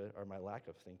adulthood, or my lack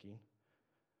of thinking,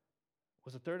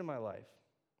 was a third of my life.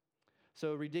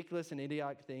 So ridiculous and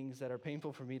idiotic things that are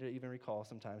painful for me to even recall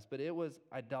sometimes, but it was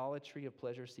idolatry of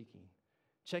pleasure seeking,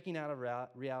 checking out of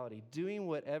reality, doing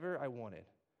whatever I wanted.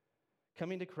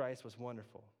 Coming to Christ was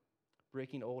wonderful.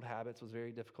 Breaking old habits was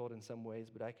very difficult in some ways,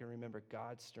 but I can remember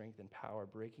God's strength and power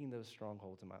breaking those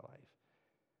strongholds in my life.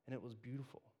 And it was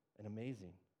beautiful and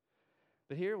amazing.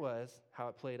 But here was how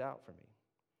it played out for me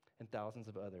and thousands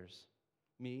of others.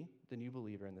 Me, the new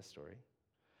believer in this story,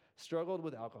 struggled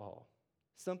with alcohol,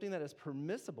 something that is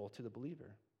permissible to the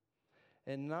believer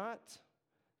and not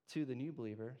to the new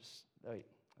believer. Wait,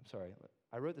 I'm sorry.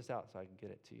 I wrote this out so I can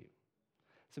get it to you.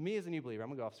 So me as a new believer, I'm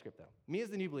going to go off script though. Me as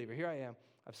the new believer, here I am.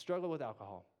 I've struggled with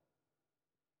alcohol.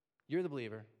 You're the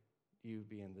believer, you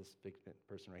being this big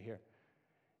person right here.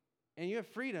 And you have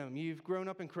freedom. You've grown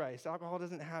up in Christ. Alcohol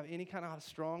doesn't have any kind of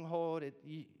stronghold.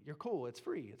 You're cool. It's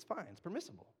free. It's fine. It's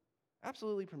permissible.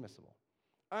 Absolutely permissible.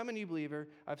 I'm a new believer.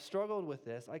 I've struggled with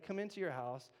this. I come into your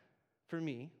house. For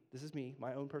me, this is me,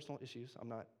 my own personal issues. I'm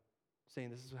not saying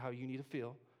this is how you need to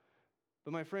feel.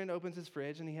 But my friend opens his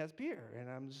fridge and he has beer. And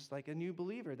I'm just like a new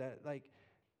believer that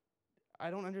I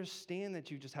don't understand that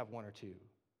you just have one or two.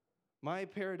 My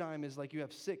paradigm is like you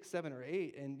have 6, 7, or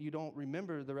 8 and you don't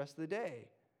remember the rest of the day.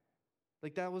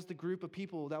 That was the group of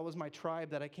people, that was my tribe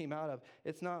that I came out of.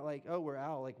 It's not like, oh, we're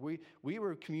out. We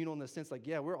were communal in the sense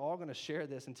yeah, we're all going to share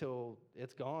this until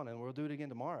it's gone and we'll do it again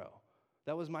tomorrow.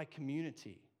 That was my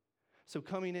community. So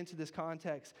coming into this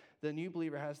context, the new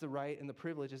believer has the right and the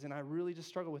privileges, and I really just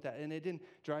struggled with that. And it didn't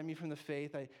drive me from the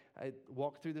faith. I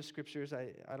walked through the scriptures.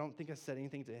 I don't think I said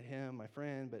anything to him, my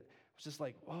friend, but I was just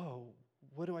like, whoa,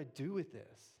 what do I do with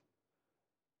this?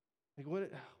 Like,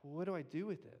 what do I do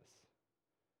with this?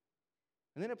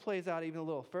 And then it plays out even a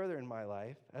little further in my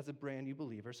life as a brand new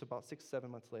believer. So about 6,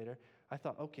 7 months later, I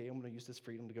thought, okay, I'm going to use this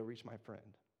freedom to go reach my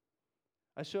friend.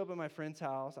 I show up at my friend's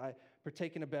house. I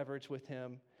partake in a beverage with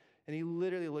him. And he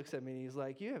literally looks at me and he's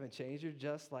like, you haven't changed. You're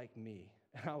just like me.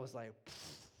 And I was like,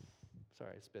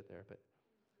 sorry, I spit there. But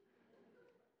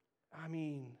I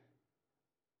mean,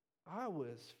 I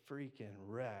was freaking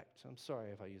wrecked. I'm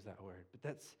sorry if I use that word.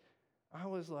 But I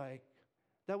was like,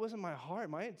 that wasn't my heart.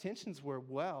 My intentions were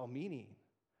well-meaning.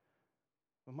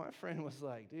 But my friend was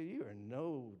like, dude, you are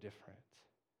no different.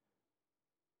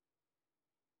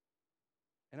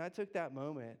 And I took that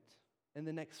moment in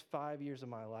the next 5 years of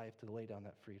my life to lay down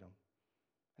that freedom.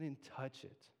 I didn't touch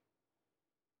it.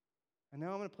 And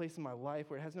now I'm in a place in my life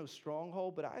where it has no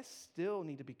stronghold, but I still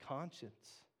need to be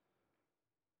conscious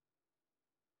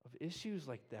of issues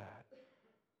like that.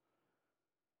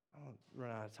 I don't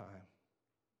run out of time.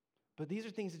 But these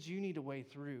are things that you need to weigh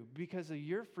through because of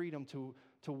your freedom to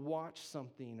watch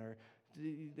something or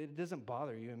it doesn't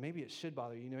bother you, and maybe it should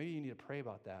bother you. Maybe you need to pray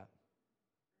about that.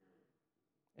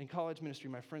 In college ministry,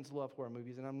 my friends love horror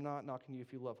movies, and I'm not knocking you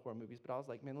if you love horror movies, but I was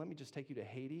like, man, let me just take you to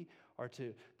Haiti or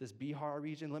to this Bihar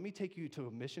region. Let me take you to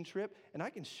a mission trip, and I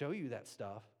can show you that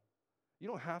stuff. You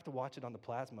don't have to watch it on the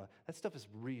plasma. That stuff is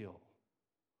real.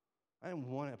 I don't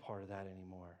want a part of that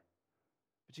anymore.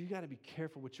 But you got to be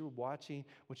careful what you're watching,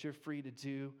 what you're free to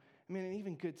do. I mean, and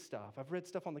even good stuff. I've read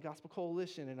stuff on the Gospel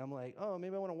Coalition, and I'm like, oh,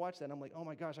 maybe I want to watch that. And I'm like, oh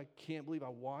my gosh, I can't believe I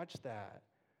watched that.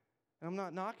 And I'm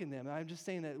not knocking them. I'm just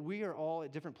saying that we are all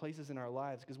at different places in our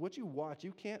lives because what you watch,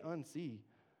 you can't unsee.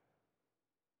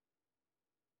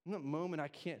 In that moment, I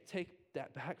can't take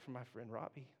that back from my friend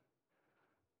Robbie.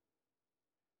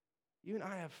 You and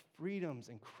I have freedoms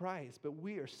in Christ, but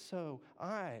we are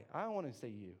I want to say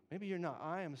you. Maybe you're not.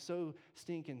 I am so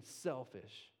stinking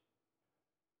selfish.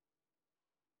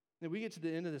 Now, we get to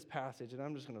the end of this passage, and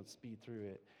I'm just going to speed through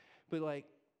it. But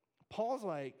Paul's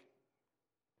like,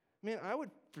 man, I would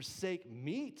forsake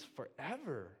meat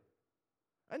forever.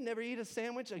 I'd never eat a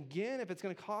sandwich again if it's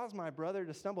going to cause my brother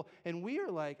to stumble. And we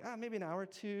are like, maybe an hour or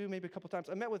two, maybe a couple times.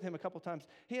 I met with him a couple times.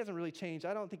 He hasn't really changed.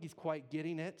 I don't think he's quite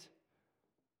getting it.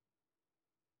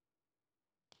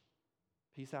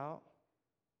 Peace out.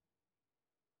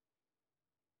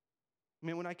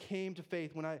 Man, when I came to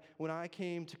faith, when I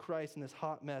came to Christ in this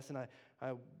hot mess and I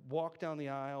walked down the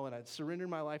aisle and I surrendered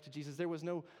my life to Jesus, there was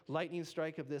no lightning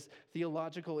strike of this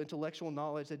theological, intellectual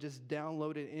knowledge that just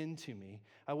downloaded into me.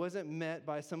 I wasn't met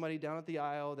by somebody down at the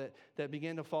aisle that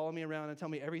began to follow me around and tell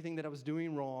me everything that I was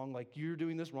doing wrong, like you're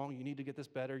doing this wrong, you need to get this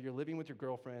better, you're living with your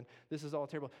girlfriend, this is all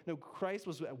terrible. No, Christ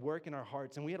was at work in our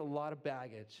hearts, and we had a lot of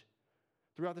baggage.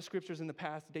 Throughout the scriptures in the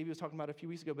past, David was talking about a few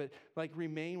weeks ago, but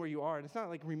remain where you are. And it's not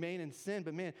like remain in sin,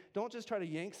 but man, don't just try to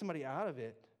yank somebody out of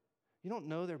it. You don't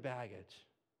know their baggage.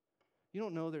 You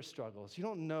don't know their struggles. You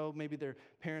don't know maybe their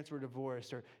parents were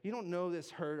divorced, or you don't know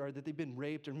this hurt, or that they've been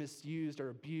raped or misused or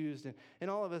abused. And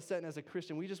all of a sudden, as a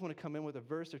Christian, we just want to come in with a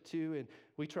verse or two, and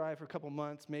we try for a couple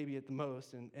months, maybe at the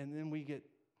most, and then we get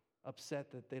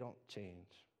upset that they don't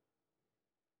change.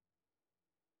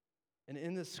 And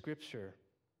in this scripture,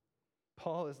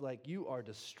 Paul is like, you are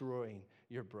destroying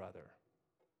your brother.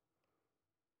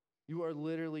 You are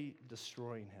literally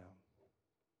destroying him.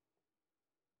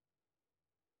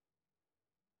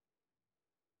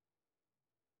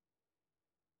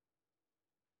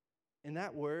 And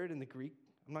that word in the Greek,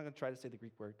 I'm not going to try to say the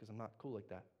Greek word because I'm not cool like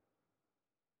that.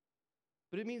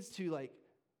 But it means to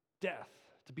death,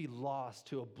 to be lost,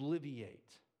 to obliviate,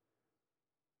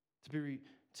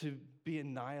 to be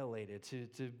annihilated,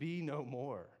 to be no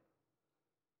more.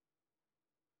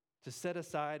 To set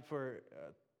aside for,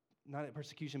 not a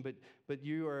persecution, but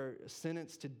you are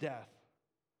sentenced to death.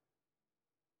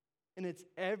 And it's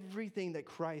everything that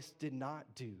Christ did not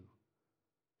do.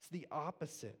 It's the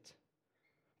opposite.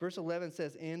 Verse 11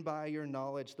 says, and by your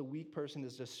knowledge, the weak person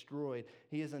is destroyed.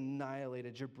 He is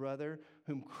annihilated, your brother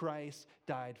whom Christ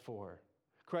died for.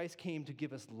 Christ came to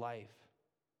give us life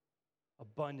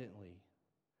abundantly.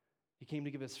 He came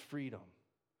to give us freedom.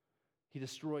 He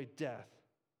destroyed death.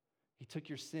 He took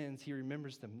your sins. He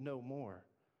remembers them no more.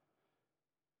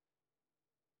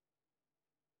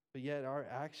 But yet our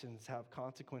actions have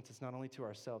consequences not only to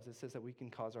ourselves. It says that we can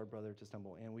cause our brother to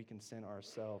stumble, and we can sin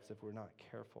ourselves if we're not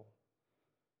careful.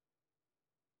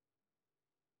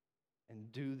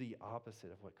 And do the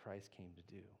opposite of what Christ came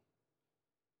to do.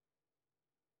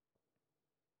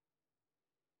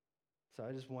 So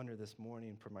I just wonder this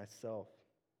morning for myself,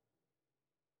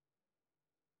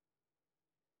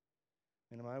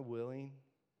 and am I willing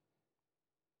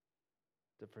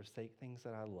to forsake things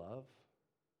that I love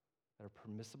that are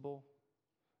permissible,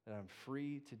 that I'm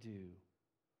free to do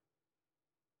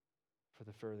for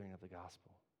the furthering of the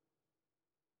gospel.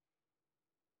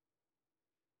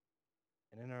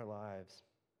 And in our lives,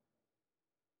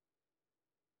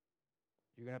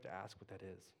 you're going to have to ask what that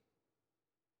is.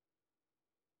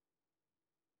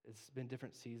 It's been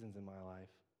different seasons in my life.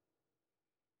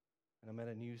 And I'm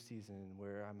at a new season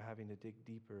where I'm having to dig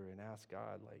deeper and ask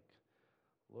God, like,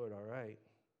 Lord, all right,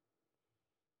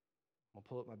 I'll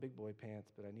pull up my big boy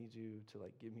pants, but I need you to,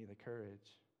 like, give me the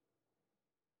courage.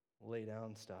 Lay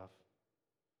down stuff.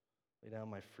 Lay down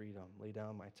my freedom. Lay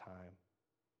down my time.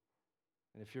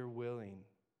 And if you're willing,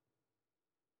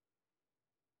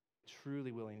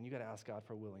 truly willing, and you got to ask God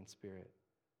for a willing spirit,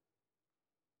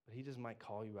 but he just might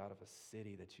call you out of a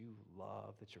city that you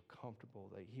love, that you're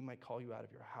comfortable, that he might call you out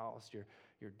of your house,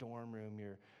 your dorm room,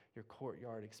 your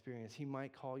courtyard experience. He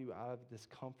might call you out of this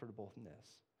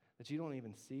comfortableness that you don't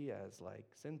even see as like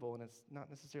sinful, and it's not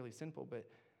necessarily sinful, but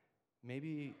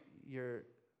maybe I'm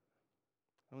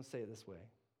going to say it this way.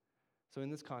 So in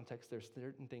this context, there's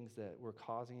certain things that were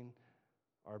causing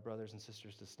our brothers and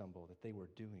sisters to stumble, that they were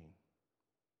doing.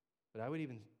 But I would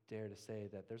even dare to say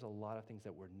that there's a lot of things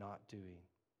that we're not doing.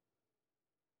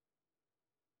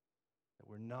 That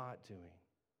we're not doing.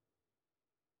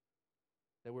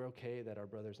 That we're okay that our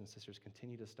brothers and sisters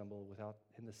continue to stumble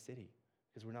in the city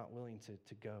because we're not willing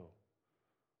to go.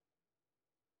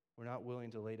 We're not willing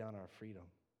to lay down our freedom.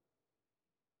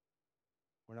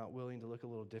 We're not willing to look a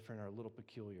little different or a little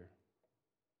peculiar.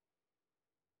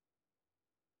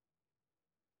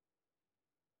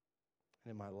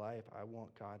 And in my life, I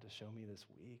want God to show me this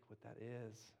week what that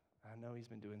is. I know he's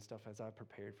been doing stuff as I've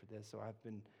prepared for this, so I've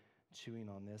been chewing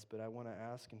on this, but I want to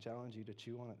ask and challenge you to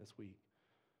chew on it this week.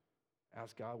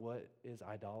 Ask God, what is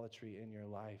idolatry in your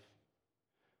life?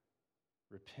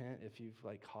 Repent if you've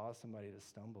caused somebody to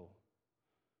stumble.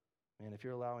 Man, if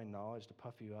you're allowing knowledge to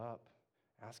puff you up,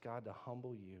 ask God to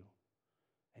humble you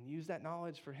and use that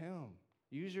knowledge for him.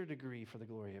 Use your degree for the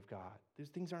glory of God. These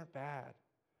things aren't bad.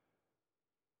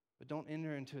 But don't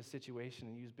enter into a situation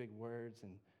and use big words.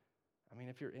 And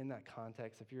if you're in that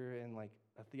context, if you're in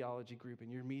a theology group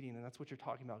and you're meeting and that's what you're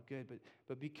talking about, good.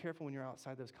 But be careful when you're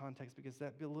outside those contexts because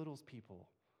that belittles people.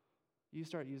 You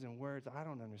start using words I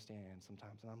don't understand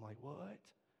sometimes, and I'm like, what?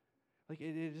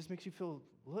 It just makes you feel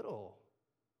little.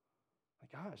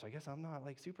 Gosh, I guess I'm not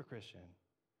super Christian.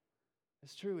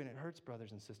 It's true, and it hurts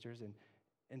brothers and sisters,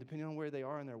 and depending on where they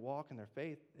are in their walk and their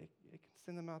faith, it can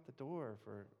send them out the door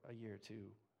for a year or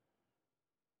two.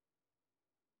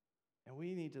 And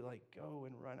we need to go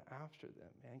and run after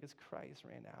them, man, because Christ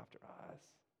ran after us.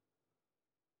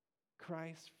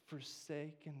 Christ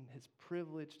forsaken his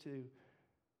privilege to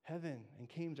heaven and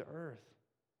came to earth.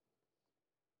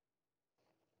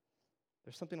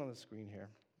 There's something on the screen here.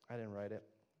 I didn't write it.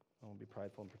 I won't be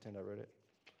prideful and pretend I wrote it.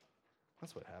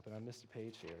 That's what happened. I missed a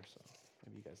page here, so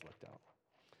maybe you guys lucked out.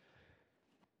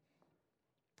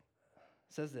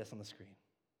 It says this on the screen.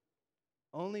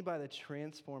 Only by the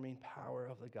transforming power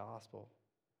of the gospel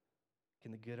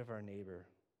can the good of our neighbor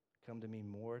come to mean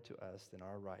more to us than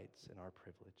our rights and our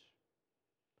privilege.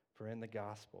 For in the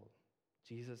gospel,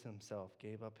 Jesus himself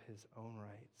gave up his own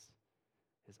rights,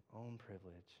 his own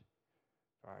privilege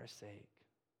for our sake.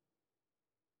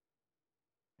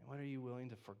 And what are you willing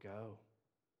to forgo?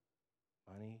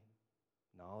 Money,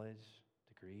 knowledge,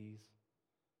 degrees,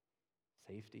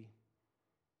 safety?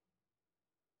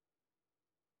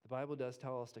 The Bible does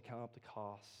tell us to count up the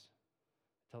costs.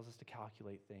 It tells us to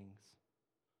calculate things.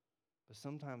 But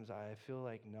sometimes I feel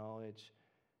like knowledge,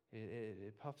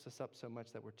 it puffs us up so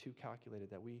much that we're too calculated,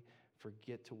 that we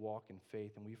forget to walk in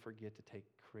faith and we forget to take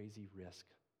crazy risk.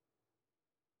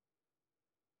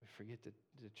 We forget to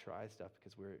try stuff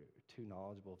because we're too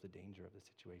knowledgeable of the danger of the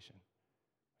situation.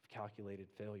 We've calculated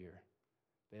failure.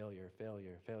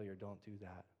 Failure. Don't do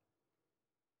that.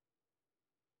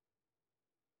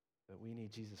 But we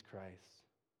need Jesus Christ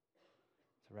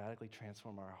to radically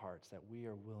transform our hearts, that we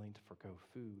are willing to forgo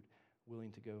food,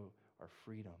 willing to go our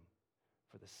freedom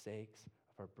for the sakes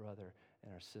of our brother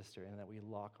and our sister, and that we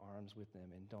lock arms with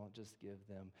them and don't just give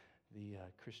them the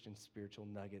Christian spiritual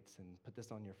nuggets and put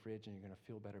this on your fridge and you're going to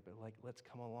feel better, but let's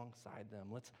come alongside them.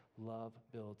 Let's love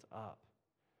builds up.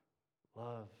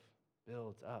 Love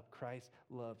builds up. Christ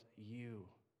loved you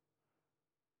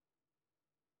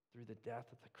through the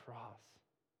death of the cross.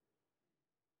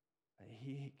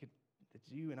 That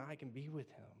you and I can be with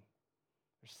him.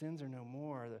 Our sins are no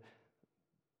more.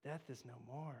 The death is no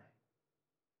more.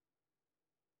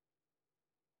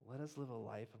 Let us live a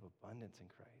life of abundance in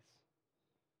Christ,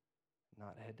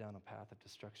 not head down a path of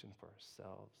destruction for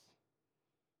ourselves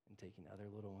and taking other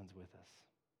little ones with us.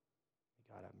 May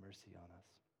God, have mercy on us.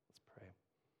 Let's pray.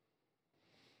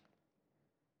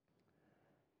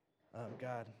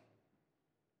 God,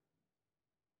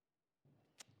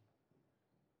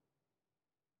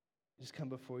 just come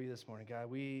before you this morning. God,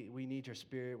 we need your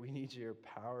spirit. We need your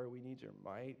power. We need your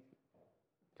might.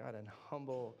 God, and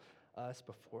humble us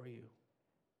before you.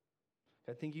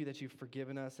 God, thank you that you've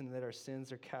forgiven us and that our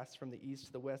sins are cast from the east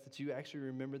to the west, that you actually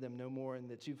remember them no more, and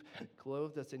that you've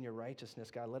clothed us in your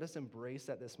righteousness. God, let us embrace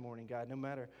that this morning, God, no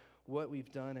matter what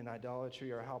we've done in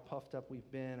idolatry or how puffed up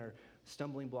we've been or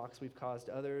stumbling blocks we've caused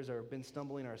others or been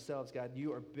stumbling ourselves. God,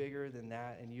 you are bigger than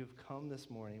that, and you've come this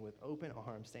morning with open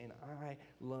arms saying, I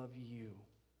love you.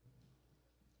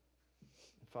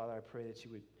 And Father, I pray that you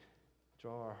would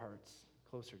draw our hearts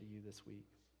closer to you this week.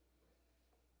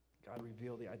 God,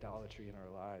 reveal the idolatry in our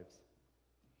lives.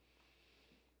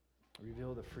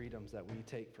 Reveal the freedoms that we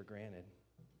take for granted.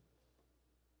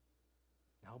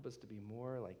 Help us to be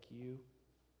more like you.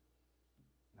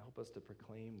 Help us to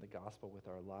proclaim the gospel with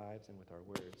our lives and with our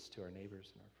words to our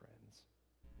neighbors and our friends.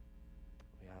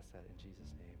 We ask that in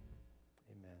Jesus' name.